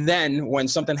 And then when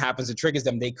something happens that triggers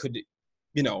them, they could,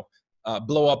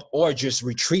 blow up or just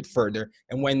retreat further.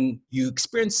 And when you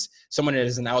experience someone that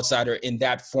is an outsider in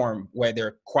that form, where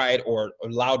they're quiet or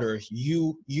louder,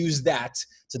 you use that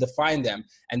to define them.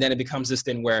 And then it becomes this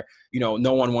thing where,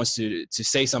 no one wants to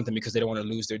say something because they don't want to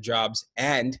lose their jobs.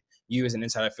 And you as an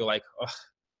insider feel like, oh,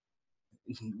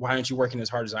 why aren't you working as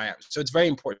hard as I am? So it's very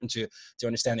important to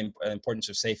understand the importance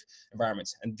of safe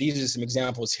environments. And these are some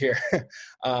examples here.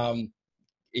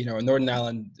 In Northern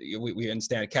Ireland, we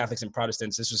understand Catholics and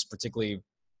Protestants. This was particularly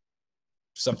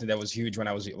something that was huge when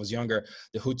I was younger.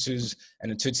 The Hutus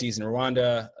and the Tutsis in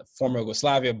Rwanda, former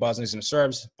Yugoslavia, Bosnians and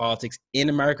Serbs, politics in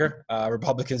America,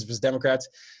 Republicans versus Democrats,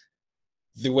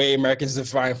 the way Americans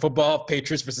define football,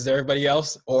 Patriots versus everybody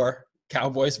else, or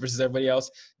Cowboys versus everybody else,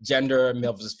 gender,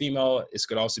 male versus female. This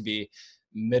could also be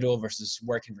middle versus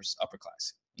working versus upper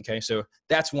class. Okay, so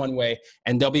that's one way,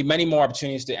 and there'll be many more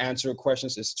opportunities to answer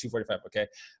questions. It's 2:45, okay?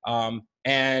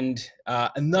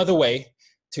 Another way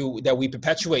that we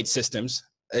perpetuate systems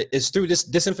is through this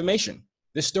disinformation.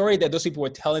 The story that those people were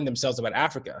telling themselves about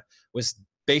Africa was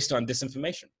based on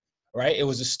disinformation, right? It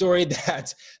was a story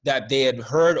that they had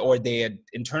heard or they had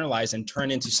internalized and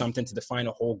turned into something to define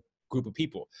a whole group of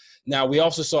people. Now, we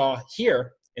also saw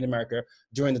here in America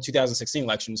during the 2016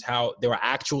 elections how there were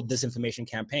actual disinformation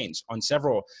campaigns on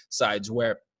several sides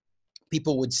where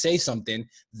people would say something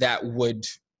that would,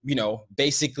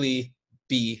 basically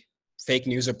be fake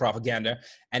news or propaganda,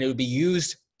 and it would be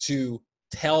used to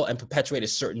tell and perpetuate a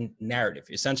certain narrative,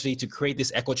 essentially to create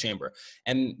this echo chamber.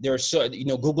 And there's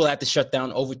Google had to shut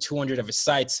down over 200 of its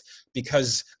sites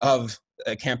because of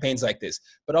campaigns like this.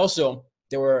 But also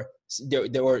there were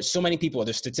so many people,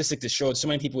 there's statistics that showed so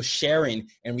many people sharing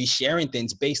and resharing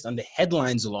things based on the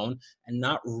headlines alone and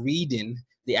not reading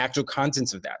the actual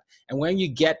contents of that. And when you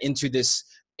get into this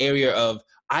area of,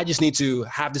 I just need to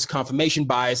have this confirmation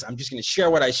bias, I'm just going to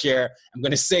share what I share, I'm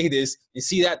going to say this, and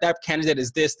see that candidate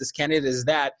is this candidate is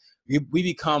that, we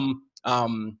become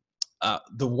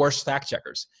the worst fact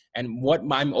checkers. And what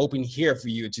I'm open here for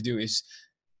you to do is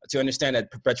to understand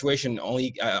that perpetuation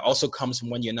only also comes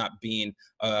from when you're not being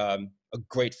a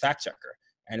great fact checker.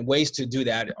 And ways to do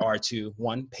that are to,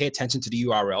 one, pay attention to the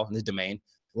URL and the domain.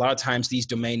 A lot of times these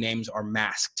domain names are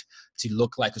masked to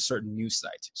look like a certain news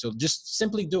site. So just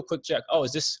simply do a quick check. Oh,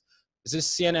 is this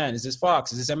CNN? Is this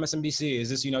Fox? Is this MSNBC? Is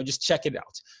this, just check it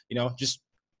out. Just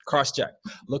cross check.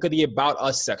 Look at the About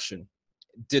Us section.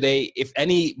 If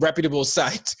any reputable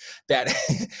site that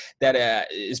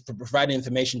is providing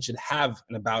information should have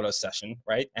an About Us section,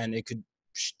 right? And it could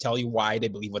tell you why they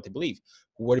believe what they believe.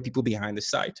 Who are the people behind the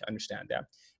site to understand that?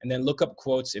 And then look up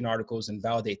quotes in articles and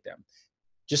validate them.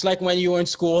 Just like when you were in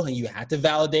school and you had to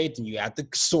validate and you had to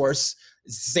source,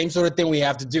 it's the same sort of thing we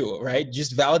have to do, right?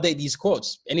 Just validate these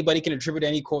quotes. Anybody can attribute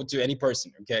any quote to any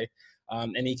person, okay?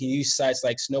 And you can use sites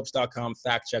like Snopes.com,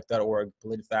 factcheck.org,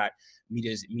 PolitiFact,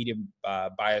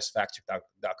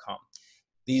 MediaBiasFactCheck.com.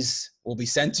 These will be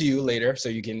sent to you later, so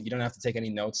you don't have to take any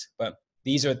notes. But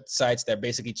these are sites that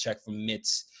basically check for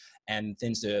myths and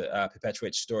things to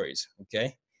perpetuate stories,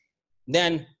 okay?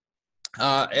 Then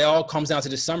it all comes down to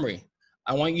the summary.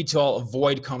 I want you to all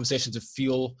avoid conversations that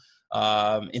feel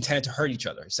intended to hurt each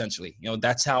other, essentially.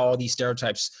 That's how all these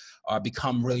stereotypes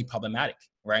become really problematic,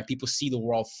 right? People see the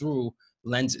world through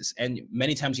lenses, and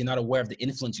many times you're not aware of the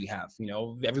influence you have.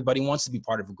 Everybody wants to be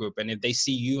part of a group, and if they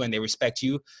see you and they respect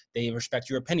you, they respect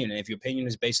your opinion. And if your opinion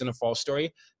is based on a false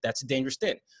story, that's a dangerous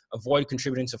thing. Avoid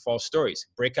contributing to false stories.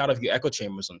 Break out of your echo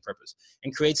chambers on purpose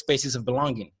and create spaces of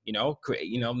belonging.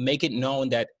 Make it known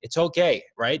that it's okay,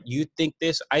 right? You think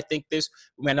this, I think this.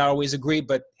 We may not always agree,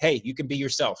 but hey, you can be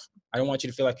yourself. I don't want you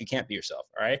to feel like you can't be yourself,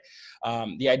 all right?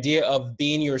 The idea of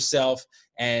being yourself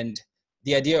and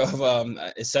the idea of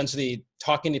essentially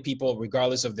talking to people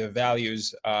regardless of their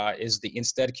values is the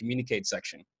instead communicate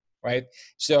section, right?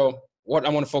 So what I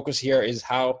want to focus here is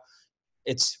how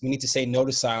we need to say no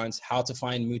to silence, how to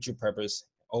find mutual purpose,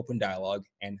 open dialogue,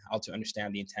 and how to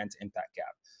understand the intent impact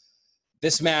gap.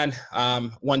 This man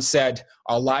once said,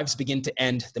 our lives begin to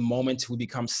end the moment we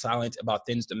become silent about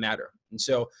things that matter. And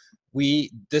so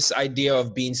this idea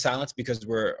of being silent because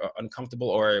we're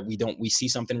uncomfortable or we see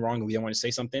something wrong and we don't want to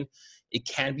say something, it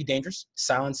can be dangerous.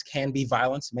 Silence can be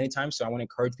violence many times. So I want to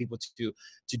encourage people to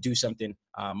do something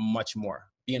much more.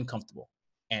 Be uncomfortable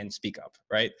and speak up,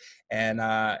 right? And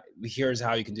here's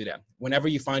how you can do that. Whenever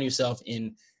you find yourself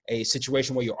in a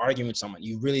situation where you're arguing with someone,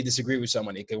 you really disagree with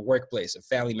someone, it could be a workplace, a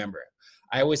family member.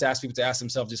 I always ask people to ask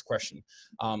themselves this question.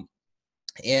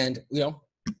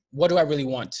 What do I really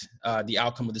want the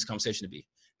outcome of this conversation to be?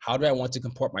 How do I want to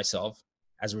comport myself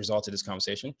as a result of this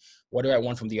conversation? What do I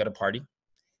want from the other party?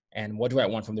 And what do I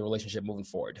want from the relationship moving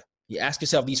forward? You ask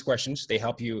yourself these questions. They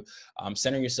help you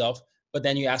center yourself. But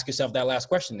then you ask yourself that last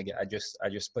question again. I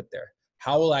just put there.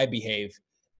 How will I behave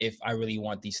if I really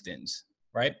want these things,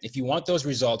 right? If you want those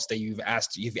results that you've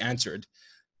answered,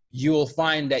 you will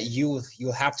find that you'll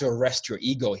have to arrest your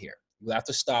ego here. You'll have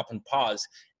to stop and pause.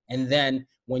 And then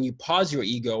when you pause your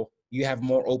ego, you have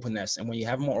more openness. And when you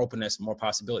have more openness, more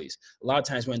possibilities. A lot of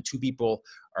times when two people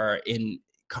are in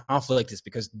conflict, is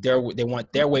because they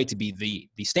want their way to be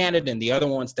the standard, and the other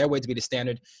wants their way to be the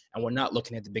standard, and we're not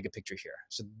looking at the bigger picture here.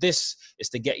 So this is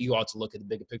to get you all to look at the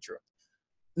bigger picture.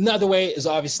 Another way is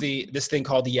obviously this thing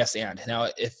called the yes and. Now,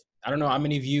 if I don't know how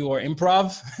many of you are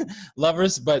improv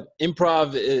lovers, but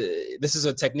improv, this is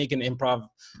a technique in improv,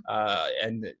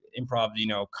 and improv,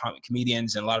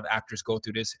 comedians and a lot of actors go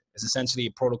through this. It's essentially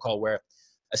a protocol where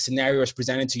a scenario is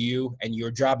presented to you, and your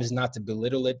job is not to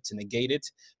belittle it, to negate it.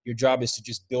 Your job is to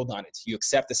just build on it. You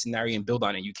accept the scenario and build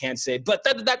on it. You can't say, but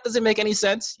that doesn't make any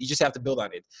sense. You just have to build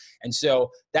on it. And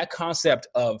so that concept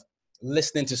of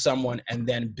listening to someone and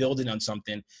then building on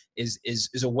something is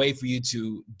a way for you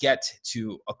to get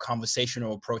to a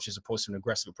conversational approach as opposed to an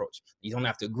aggressive approach. You don't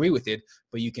have to agree with it,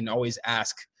 but you can always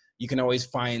ask. You can always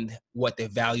find what their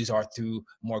values are through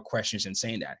more questions and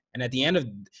saying that. And at the end of,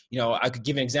 I could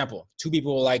give an example. Two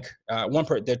people there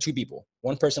are two people.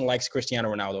 One person likes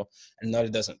Cristiano Ronaldo and another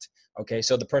doesn't. Okay,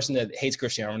 so the person that hates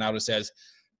Cristiano Ronaldo says,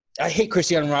 I hate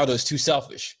Cristiano Ronaldo, is too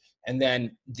selfish. And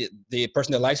then the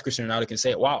person that likes Cristiano Ronaldo can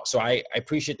say, wow, so I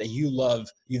appreciate that you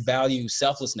value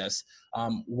selflessness.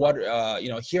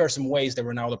 Here are some ways that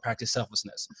Ronaldo practiced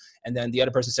selflessness. And then the other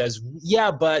person says,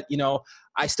 yeah, but,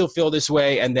 I still feel this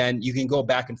way. And then you can go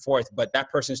back and forth, but that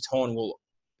person's tone will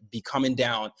be coming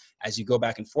down as you go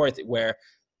back and forth, where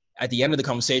at the end of the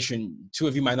conversation, two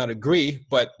of you might not agree,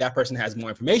 but that person has more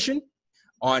information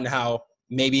on how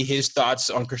maybe his thoughts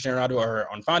on Cristiano Ronaldo are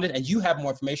unfounded, and you have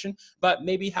more information, but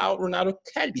maybe how Ronaldo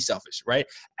can be selfish, right?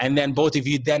 And then both of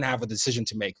you then have a decision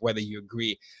to make, whether you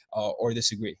agree or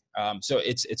disagree. So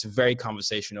it's a very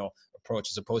conversational approach,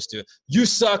 as opposed to, you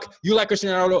suck, you like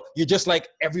Cristiano Ronaldo, you're just like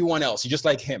everyone else, you're just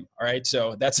like him, all right?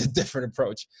 So that's a different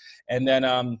approach. And then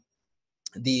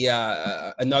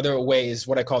another way is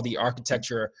what I call the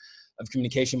architecture of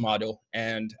communication model.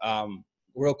 And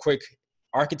real quick,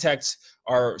 architects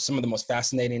are some of the most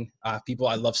fascinating people.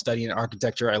 I love studying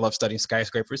architecture. I love studying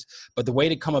skyscrapers. But the way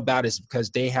to come about is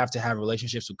because they have to have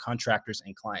relationships with contractors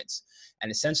and clients.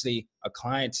 And essentially, a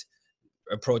client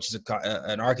approaches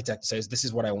an architect and says, this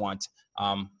is what I want.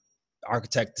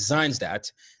 Architect designs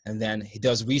that, and then he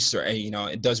does research.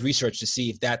 It does research to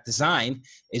see if that design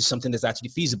is something that's actually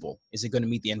feasible. Is it going to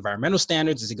meet the environmental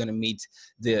standards? Is it going to meet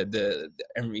the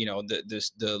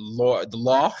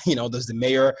law? Does the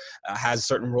mayor has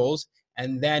certain roles?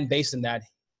 And then based on that,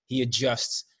 he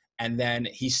adjusts, and then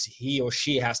he or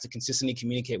she has to consistently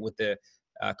communicate with the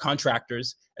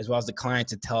contractors as well as the client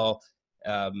to tell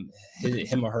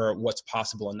him or her what's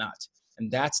possible or not. And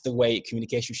that's the way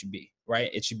communication should be, right?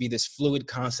 It should be this fluid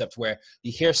concept where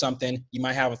you hear something, you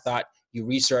might have a thought, you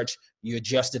research, you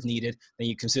adjust if needed, then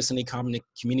you consistently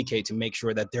communicate to make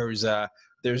sure that there's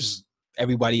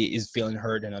everybody is feeling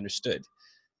heard and understood.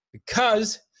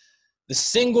 Because the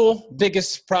single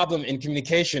biggest problem in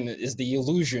communication is the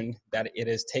illusion that it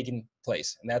is taking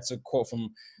place. And that's a quote from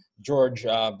George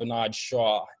Bernard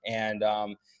Shaw. And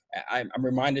I'm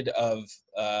reminded of,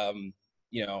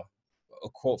 a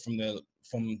quote from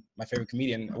my favorite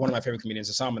comedian, one of my favorite comedians,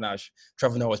 Hassan Minaj.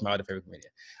 Trevor Noah is my other favorite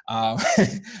comedian.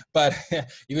 But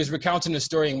he was recounting a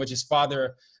story in which his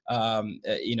father,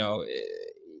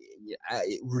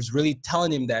 was really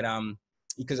telling him that,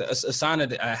 because Hassan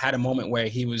had a moment where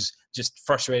he was just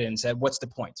frustrated and said, "What's the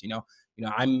point?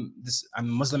 I'm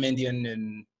Muslim Indian,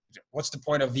 and what's the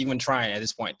point of even trying at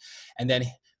this point?" And then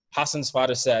Hassan's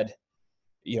father said,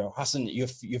 Hassan, your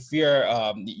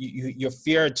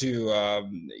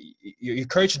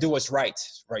courage to do what's right?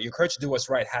 Your courage to do what's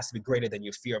right has to be greater than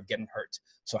your fear of getting hurt.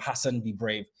 So Hassan, be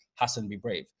brave. Hassan, be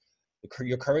brave.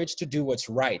 Your courage to do what's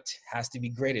right has to be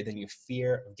greater than your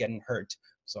fear of getting hurt.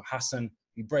 So Hassan,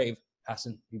 be brave.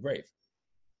 Hassan, be brave.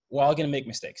 We're all going to make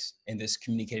mistakes in this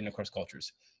communicating across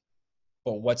cultures.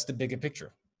 But what's the bigger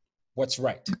picture? What's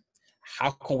right?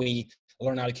 How can we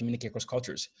learn how to communicate across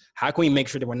cultures? How can we make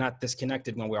sure that we're not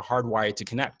disconnected when we're hardwired to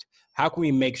connect? How can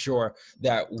we make sure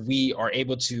that we are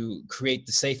able to create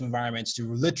the safe environments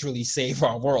to literally save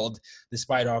our world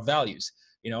despite our values?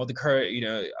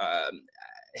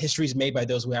 History is made by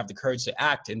those who have the courage to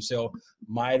act. And so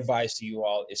my advice to you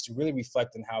all is to really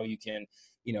reflect on how you can,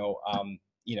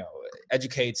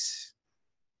 educate,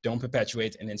 don't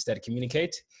perpetuate, and instead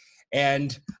communicate.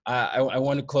 And I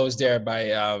want to close there by,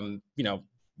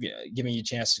 giving you a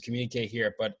chance to communicate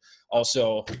here, but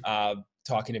also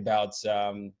talking about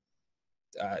the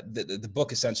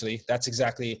book, essentially. That's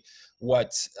exactly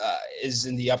what is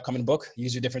in the upcoming book,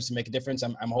 Use Your Difference to Make a Difference.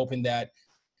 I'm hoping that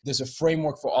there's a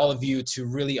framework for all of you to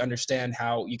really understand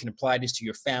how you can apply this to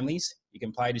your families, you can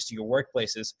apply this to your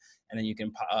workplaces, and then you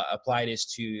can apply this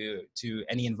to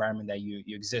any environment that you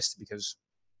exist, because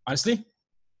honestly,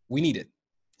 we need it.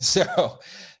 So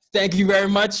thank you very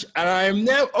much. And I'm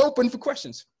now open for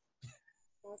questions.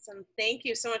 Awesome. Thank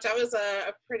you so much. That was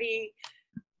a pretty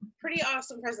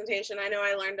awesome presentation. I know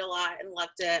I learned a lot and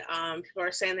loved it. People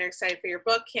are saying they're excited for your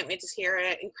book. Can't wait to hear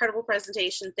it. Incredible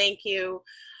presentation. Thank you.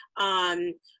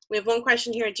 We have one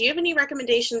question here. Do you have any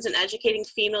recommendations in educating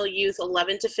female youth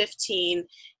 11 to 15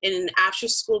 in an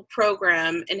after-school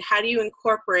program, and how do you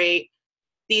incorporate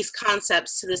these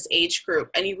concepts to this age group?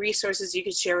 Any resources you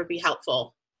could share would be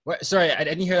helpful. What? Sorry, I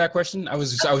didn't hear that question. I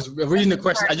was reading the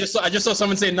question. I just saw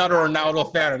someone say not a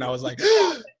Ronaldo fan, and I was like,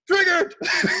 triggered.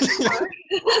 Sorry,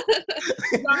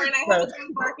 and I have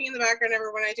someone barking in the background.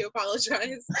 Everyone, I do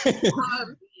apologize.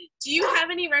 Do you have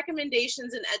any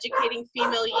recommendations in educating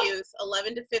female youth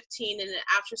 11 to 15 in an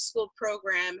after-school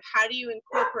program? How do you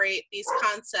incorporate these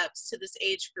concepts to this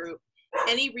age group?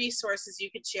 Any resources you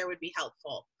could share would be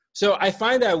helpful. So I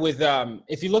find that with,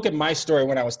 if you look at my story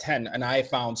when I was 10 and I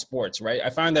found sports, right? I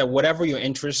find that whatever your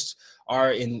interests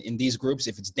are in these groups,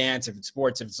 if it's dance, if it's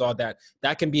sports, if it's all that,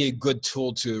 that can be a good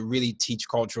tool to really teach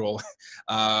cultural,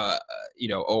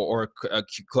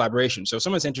 collaboration. So if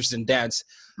someone's interested in dance,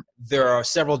 there are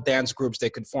several dance groups they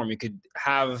could form. You could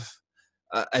have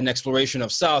an exploration of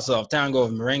salsa, of tango,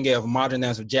 of merengue, of modern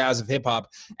dance, of jazz, of hip hop.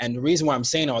 And the reason why I'm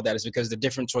saying all that is because the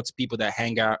different sorts of people that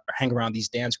hang around these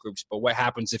dance groups. But what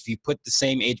happens if you put the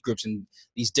same age groups in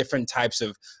these different types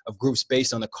of groups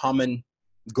based on a common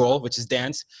goal, which is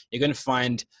dance, you're going to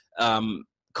find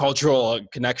cultural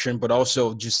connection, but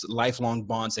also just lifelong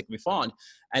bonds that can be formed.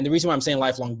 And the reason why I'm saying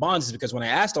lifelong bonds is because when I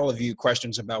asked all of you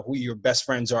questions about who your best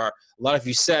friends are, a lot of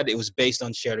you said it was based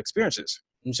on shared experiences.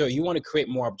 And so you want to create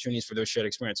more opportunities for those shared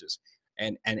experiences.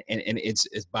 And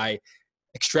it's by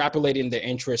extrapolating the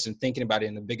interest and thinking about it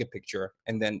in the bigger picture,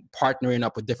 and then partnering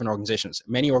up with different organizations.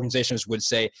 Many organizations would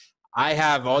say, I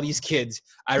have all these kids,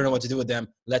 I don't know what to do with them.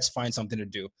 Let's find something to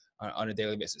do on a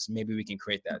daily basis. Maybe we can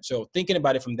create that. So thinking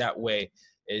about it from that way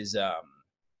is,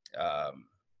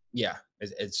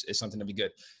 it's something to be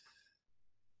good.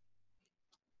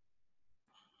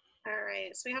 All right,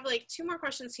 so we have like 2 more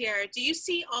questions here. Do you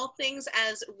see all things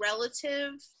as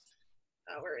relative?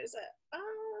 Where is it?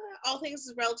 All things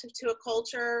as relative to a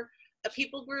culture, a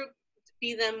people group,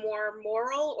 be them more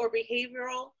moral or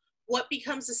behavioral? What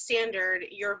becomes the standard,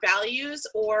 your values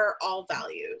or all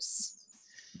values?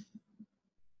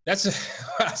 That's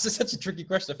such a tricky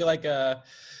question. I feel like,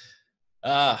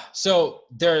 I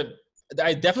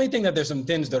definitely think that there's some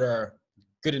things that are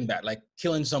good and bad. Like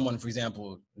killing someone, for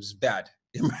example, is bad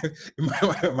in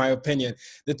my opinion.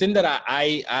 The thing that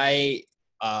I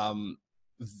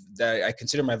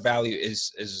consider my value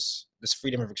is this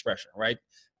freedom of expression, right?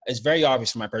 It's very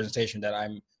obvious from my presentation that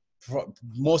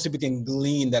most people can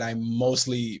glean that I'm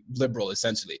mostly liberal,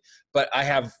 essentially. But I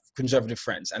have conservative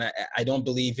friends, and I don't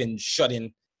believe in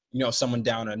shutting someone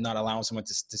down or not allowing someone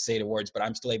to say the words, but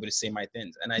I'm still able to say my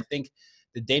things. And I think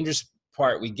the dangerous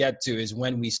part we get to is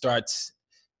when we start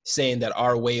saying that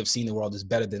our way of seeing the world is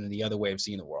better than the other way of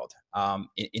seeing the world,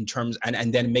 in terms,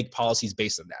 and then make policies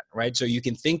based on that, right? So you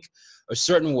can think a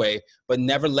certain way, but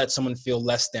never let someone feel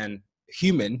less than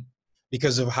human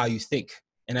because of how you think.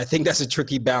 And I think that's a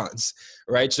tricky balance,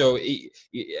 right? So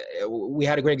we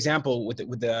had a great example with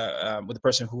the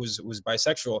person who was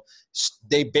bisexual.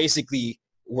 They basically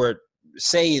were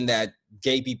saying that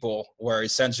gay people were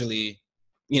essentially,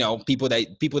 people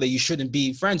that you shouldn't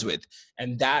be friends with.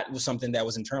 And that was something that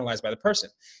was internalized by the person.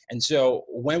 And so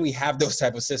when we have those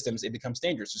type of systems, it becomes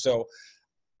dangerous. So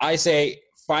I say,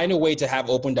 find a way to have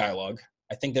open dialogue.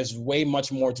 I think there's way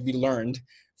much more to be learned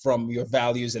from your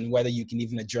values and whether you can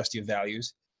even adjust your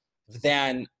values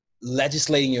than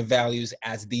legislating your values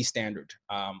as the standard.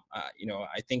 I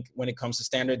think when it comes to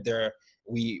standard,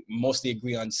 we mostly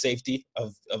agree on safety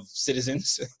of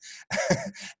citizens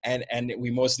and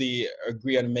we mostly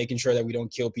agree on making sure that we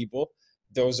don't kill people.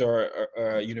 Those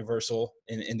are universal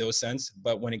in those sense.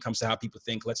 But when it comes to how people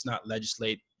think, let's not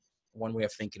legislate one way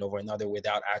of thinking over another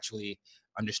without actually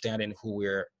understanding who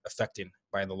we're affecting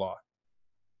by the law.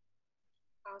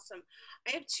 Awesome.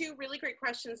 I have 2 really great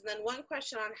questions, and then one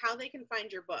question on how they can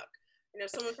find your book. You know,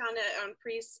 someone found it on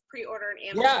pre-order on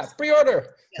Amazon. Yeah,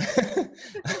 pre-order.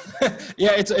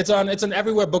 Yeah, it's on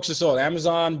everywhere books are sold.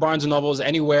 Amazon, Barnes and Nobles,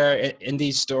 anywhere in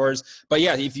these stores. But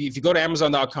yeah, if you go to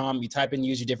Amazon.com, you type in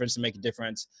 "use your difference" to make a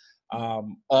difference.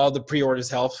 All the pre-orders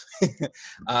help.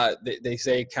 They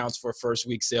say it counts for first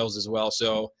week sales as well.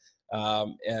 So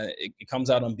it comes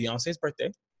out on Beyonce's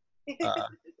birthday,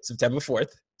 September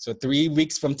 4th. So 3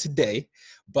 weeks from today.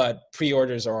 But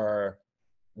pre-orders are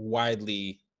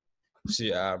widely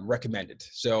recommended.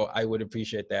 So I would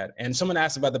appreciate that. And someone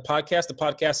asked about the podcast. The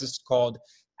podcast is called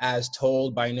As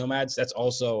Told by Nomads. That's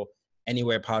also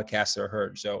anywhere podcasts are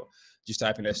heard. So just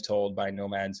type in As Told by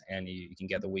Nomads and you can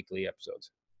get the weekly episodes.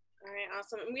 All right,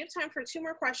 awesome. And we have time for 2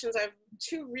 more questions. I have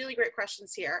 2 really great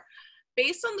questions here.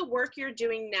 Based on the work you're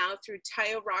doing now through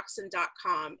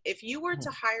Rockson.com, if you were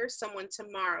to hire someone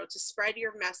tomorrow to spread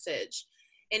your message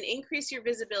and increase your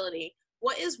visibility,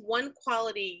 what is one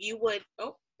quality you would,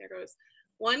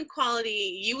 one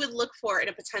quality you would look for in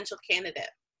a potential candidate?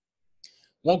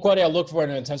 One quality I look for in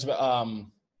a potential,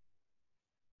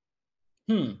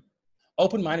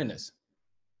 open-mindedness.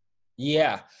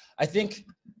 Yeah, I think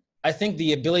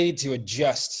the ability to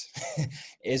adjust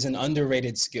is an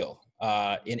underrated skill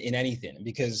in anything,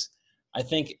 because I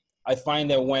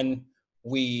find that when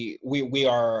we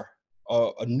are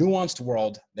a nuanced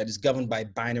world that is governed by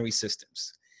binary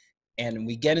systems, and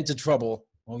we get into trouble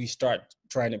when we start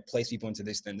trying to place people into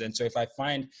these things. And so if I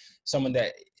find someone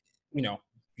that, you know,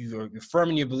 you're firm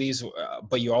in your beliefs,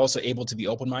 but you're also able to be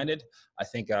open-minded, I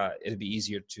think it'd be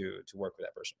easier to work with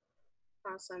that person.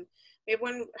 Awesome. We have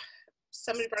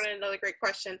somebody brought in another great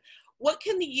question. What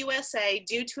can the USA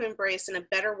do to embrace in a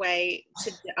better way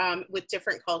with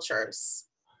different cultures?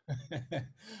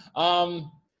 So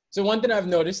one thing I've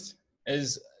noticed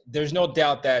is there's no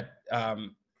doubt that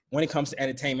when it comes to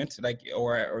entertainment, like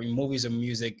or movies or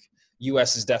music,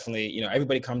 U.S. is definitely, you know,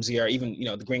 everybody comes here. Even, you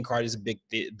know, the green card is a big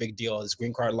deal. It's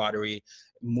green card lottery.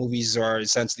 Movies are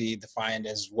essentially defined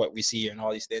as what we see here and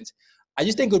all these things. I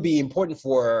just think it would be important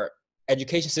for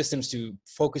education systems to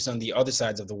focus on the other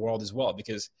sides of the world as well,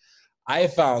 because I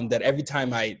have found that every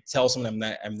time I tell someone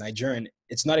I'm Nigerian,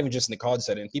 it's not even just in the college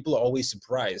setting. People are always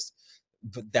surprised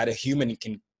that a human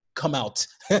can come out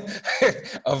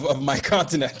of my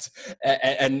continent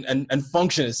and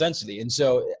function essentially. And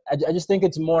so I just think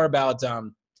it's more about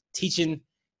teaching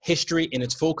history in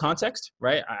its full context,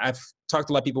 right? I've talked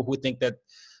to a lot of people who think that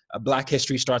Black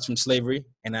history starts from slavery,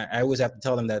 and I always have to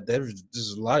tell them that there's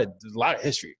a lot of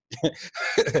history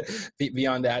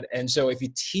beyond that. And so if you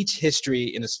teach history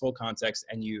in its full context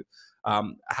and you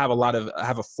have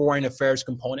a foreign affairs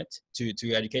component to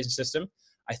your education system,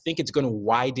 I think it's going to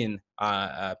widen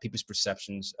people's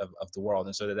perceptions of the world.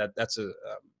 And so that's a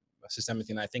systemic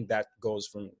thing. I think that goes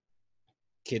from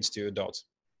kids to adults.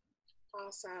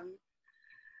 Awesome.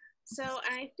 So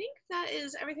I think that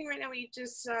is everything right now. We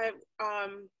just,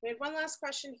 we had one last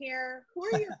question here. Who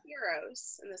are your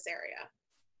heroes in this area?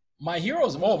 My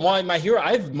heroes, well, my hero,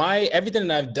 everything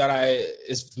that I've done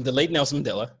is from the late Nelson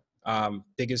Mandela,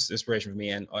 biggest inspiration for me,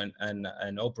 and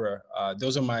Oprah.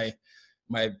 Those are my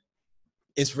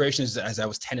inspirations as I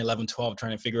was 10, 11, 12,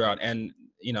 trying to figure out. And,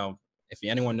 you know, if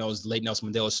anyone knows the late Nelson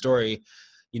Mandela's story,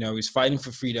 you know, he was fighting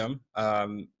for freedom.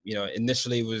 You know,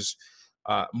 initially was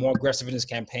more aggressive in his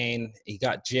campaign. He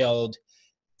got jailed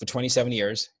for 27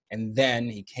 years. And then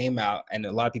he came out, and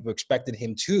a lot of people expected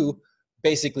him to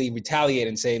basically retaliate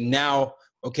and say, now,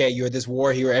 okay, you're this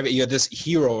war hero, you're this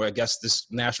hero, I guess, this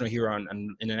national hero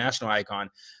and international icon.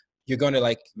 You're going to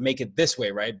like make it this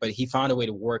way, right? But he found a way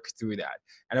to work through that.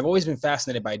 And I've always been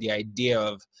fascinated by the idea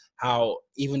of how,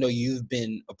 even though you've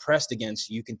been oppressed against,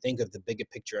 you can think of the bigger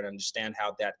picture and understand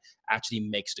how that actually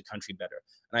makes the country better.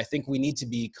 And I think we need to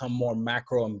become more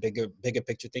macro and bigger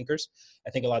picture thinkers. I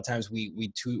think a lot of times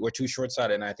we're too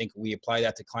short-sighted, and I think we apply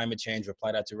that to climate change, we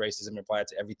apply that to racism, we apply that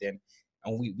to everything.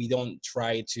 And we don't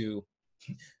try to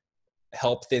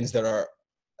help things that are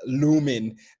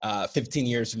looming 15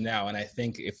 years from now. And I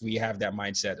think if we have that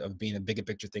mindset of being a bigger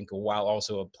picture thinker while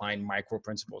also applying micro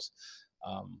principles,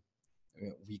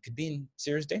 we could be in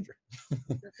serious danger.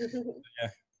 Yeah.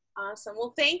 Awesome.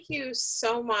 Well, thank you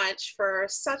so much for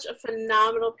such a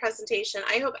phenomenal presentation.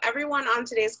 I hope everyone on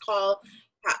today's call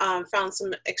found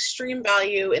some extreme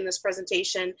value in this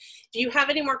presentation. If you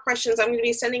have any more questions, I'm going to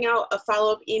be sending out a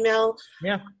follow-up email.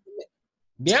 Yeah.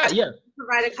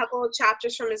 Provide a couple of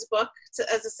chapters from his book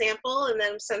as a sample, and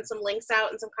then send some links out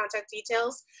and some contact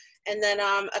details. And then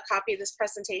a copy of this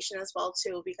presentation as well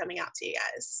too will be coming out to you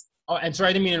guys. Oh, and sorry,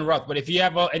 I didn't mean to interrupt, but if you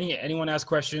have anyone ask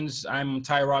questions, I'm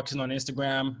Ty Rockson on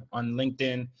Instagram, on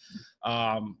LinkedIn,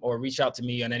 or reach out to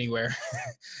me on anywhere,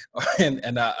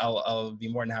 and I'll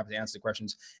be more than happy to answer the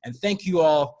questions. And thank you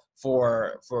all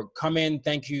for coming.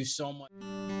 Thank you so much.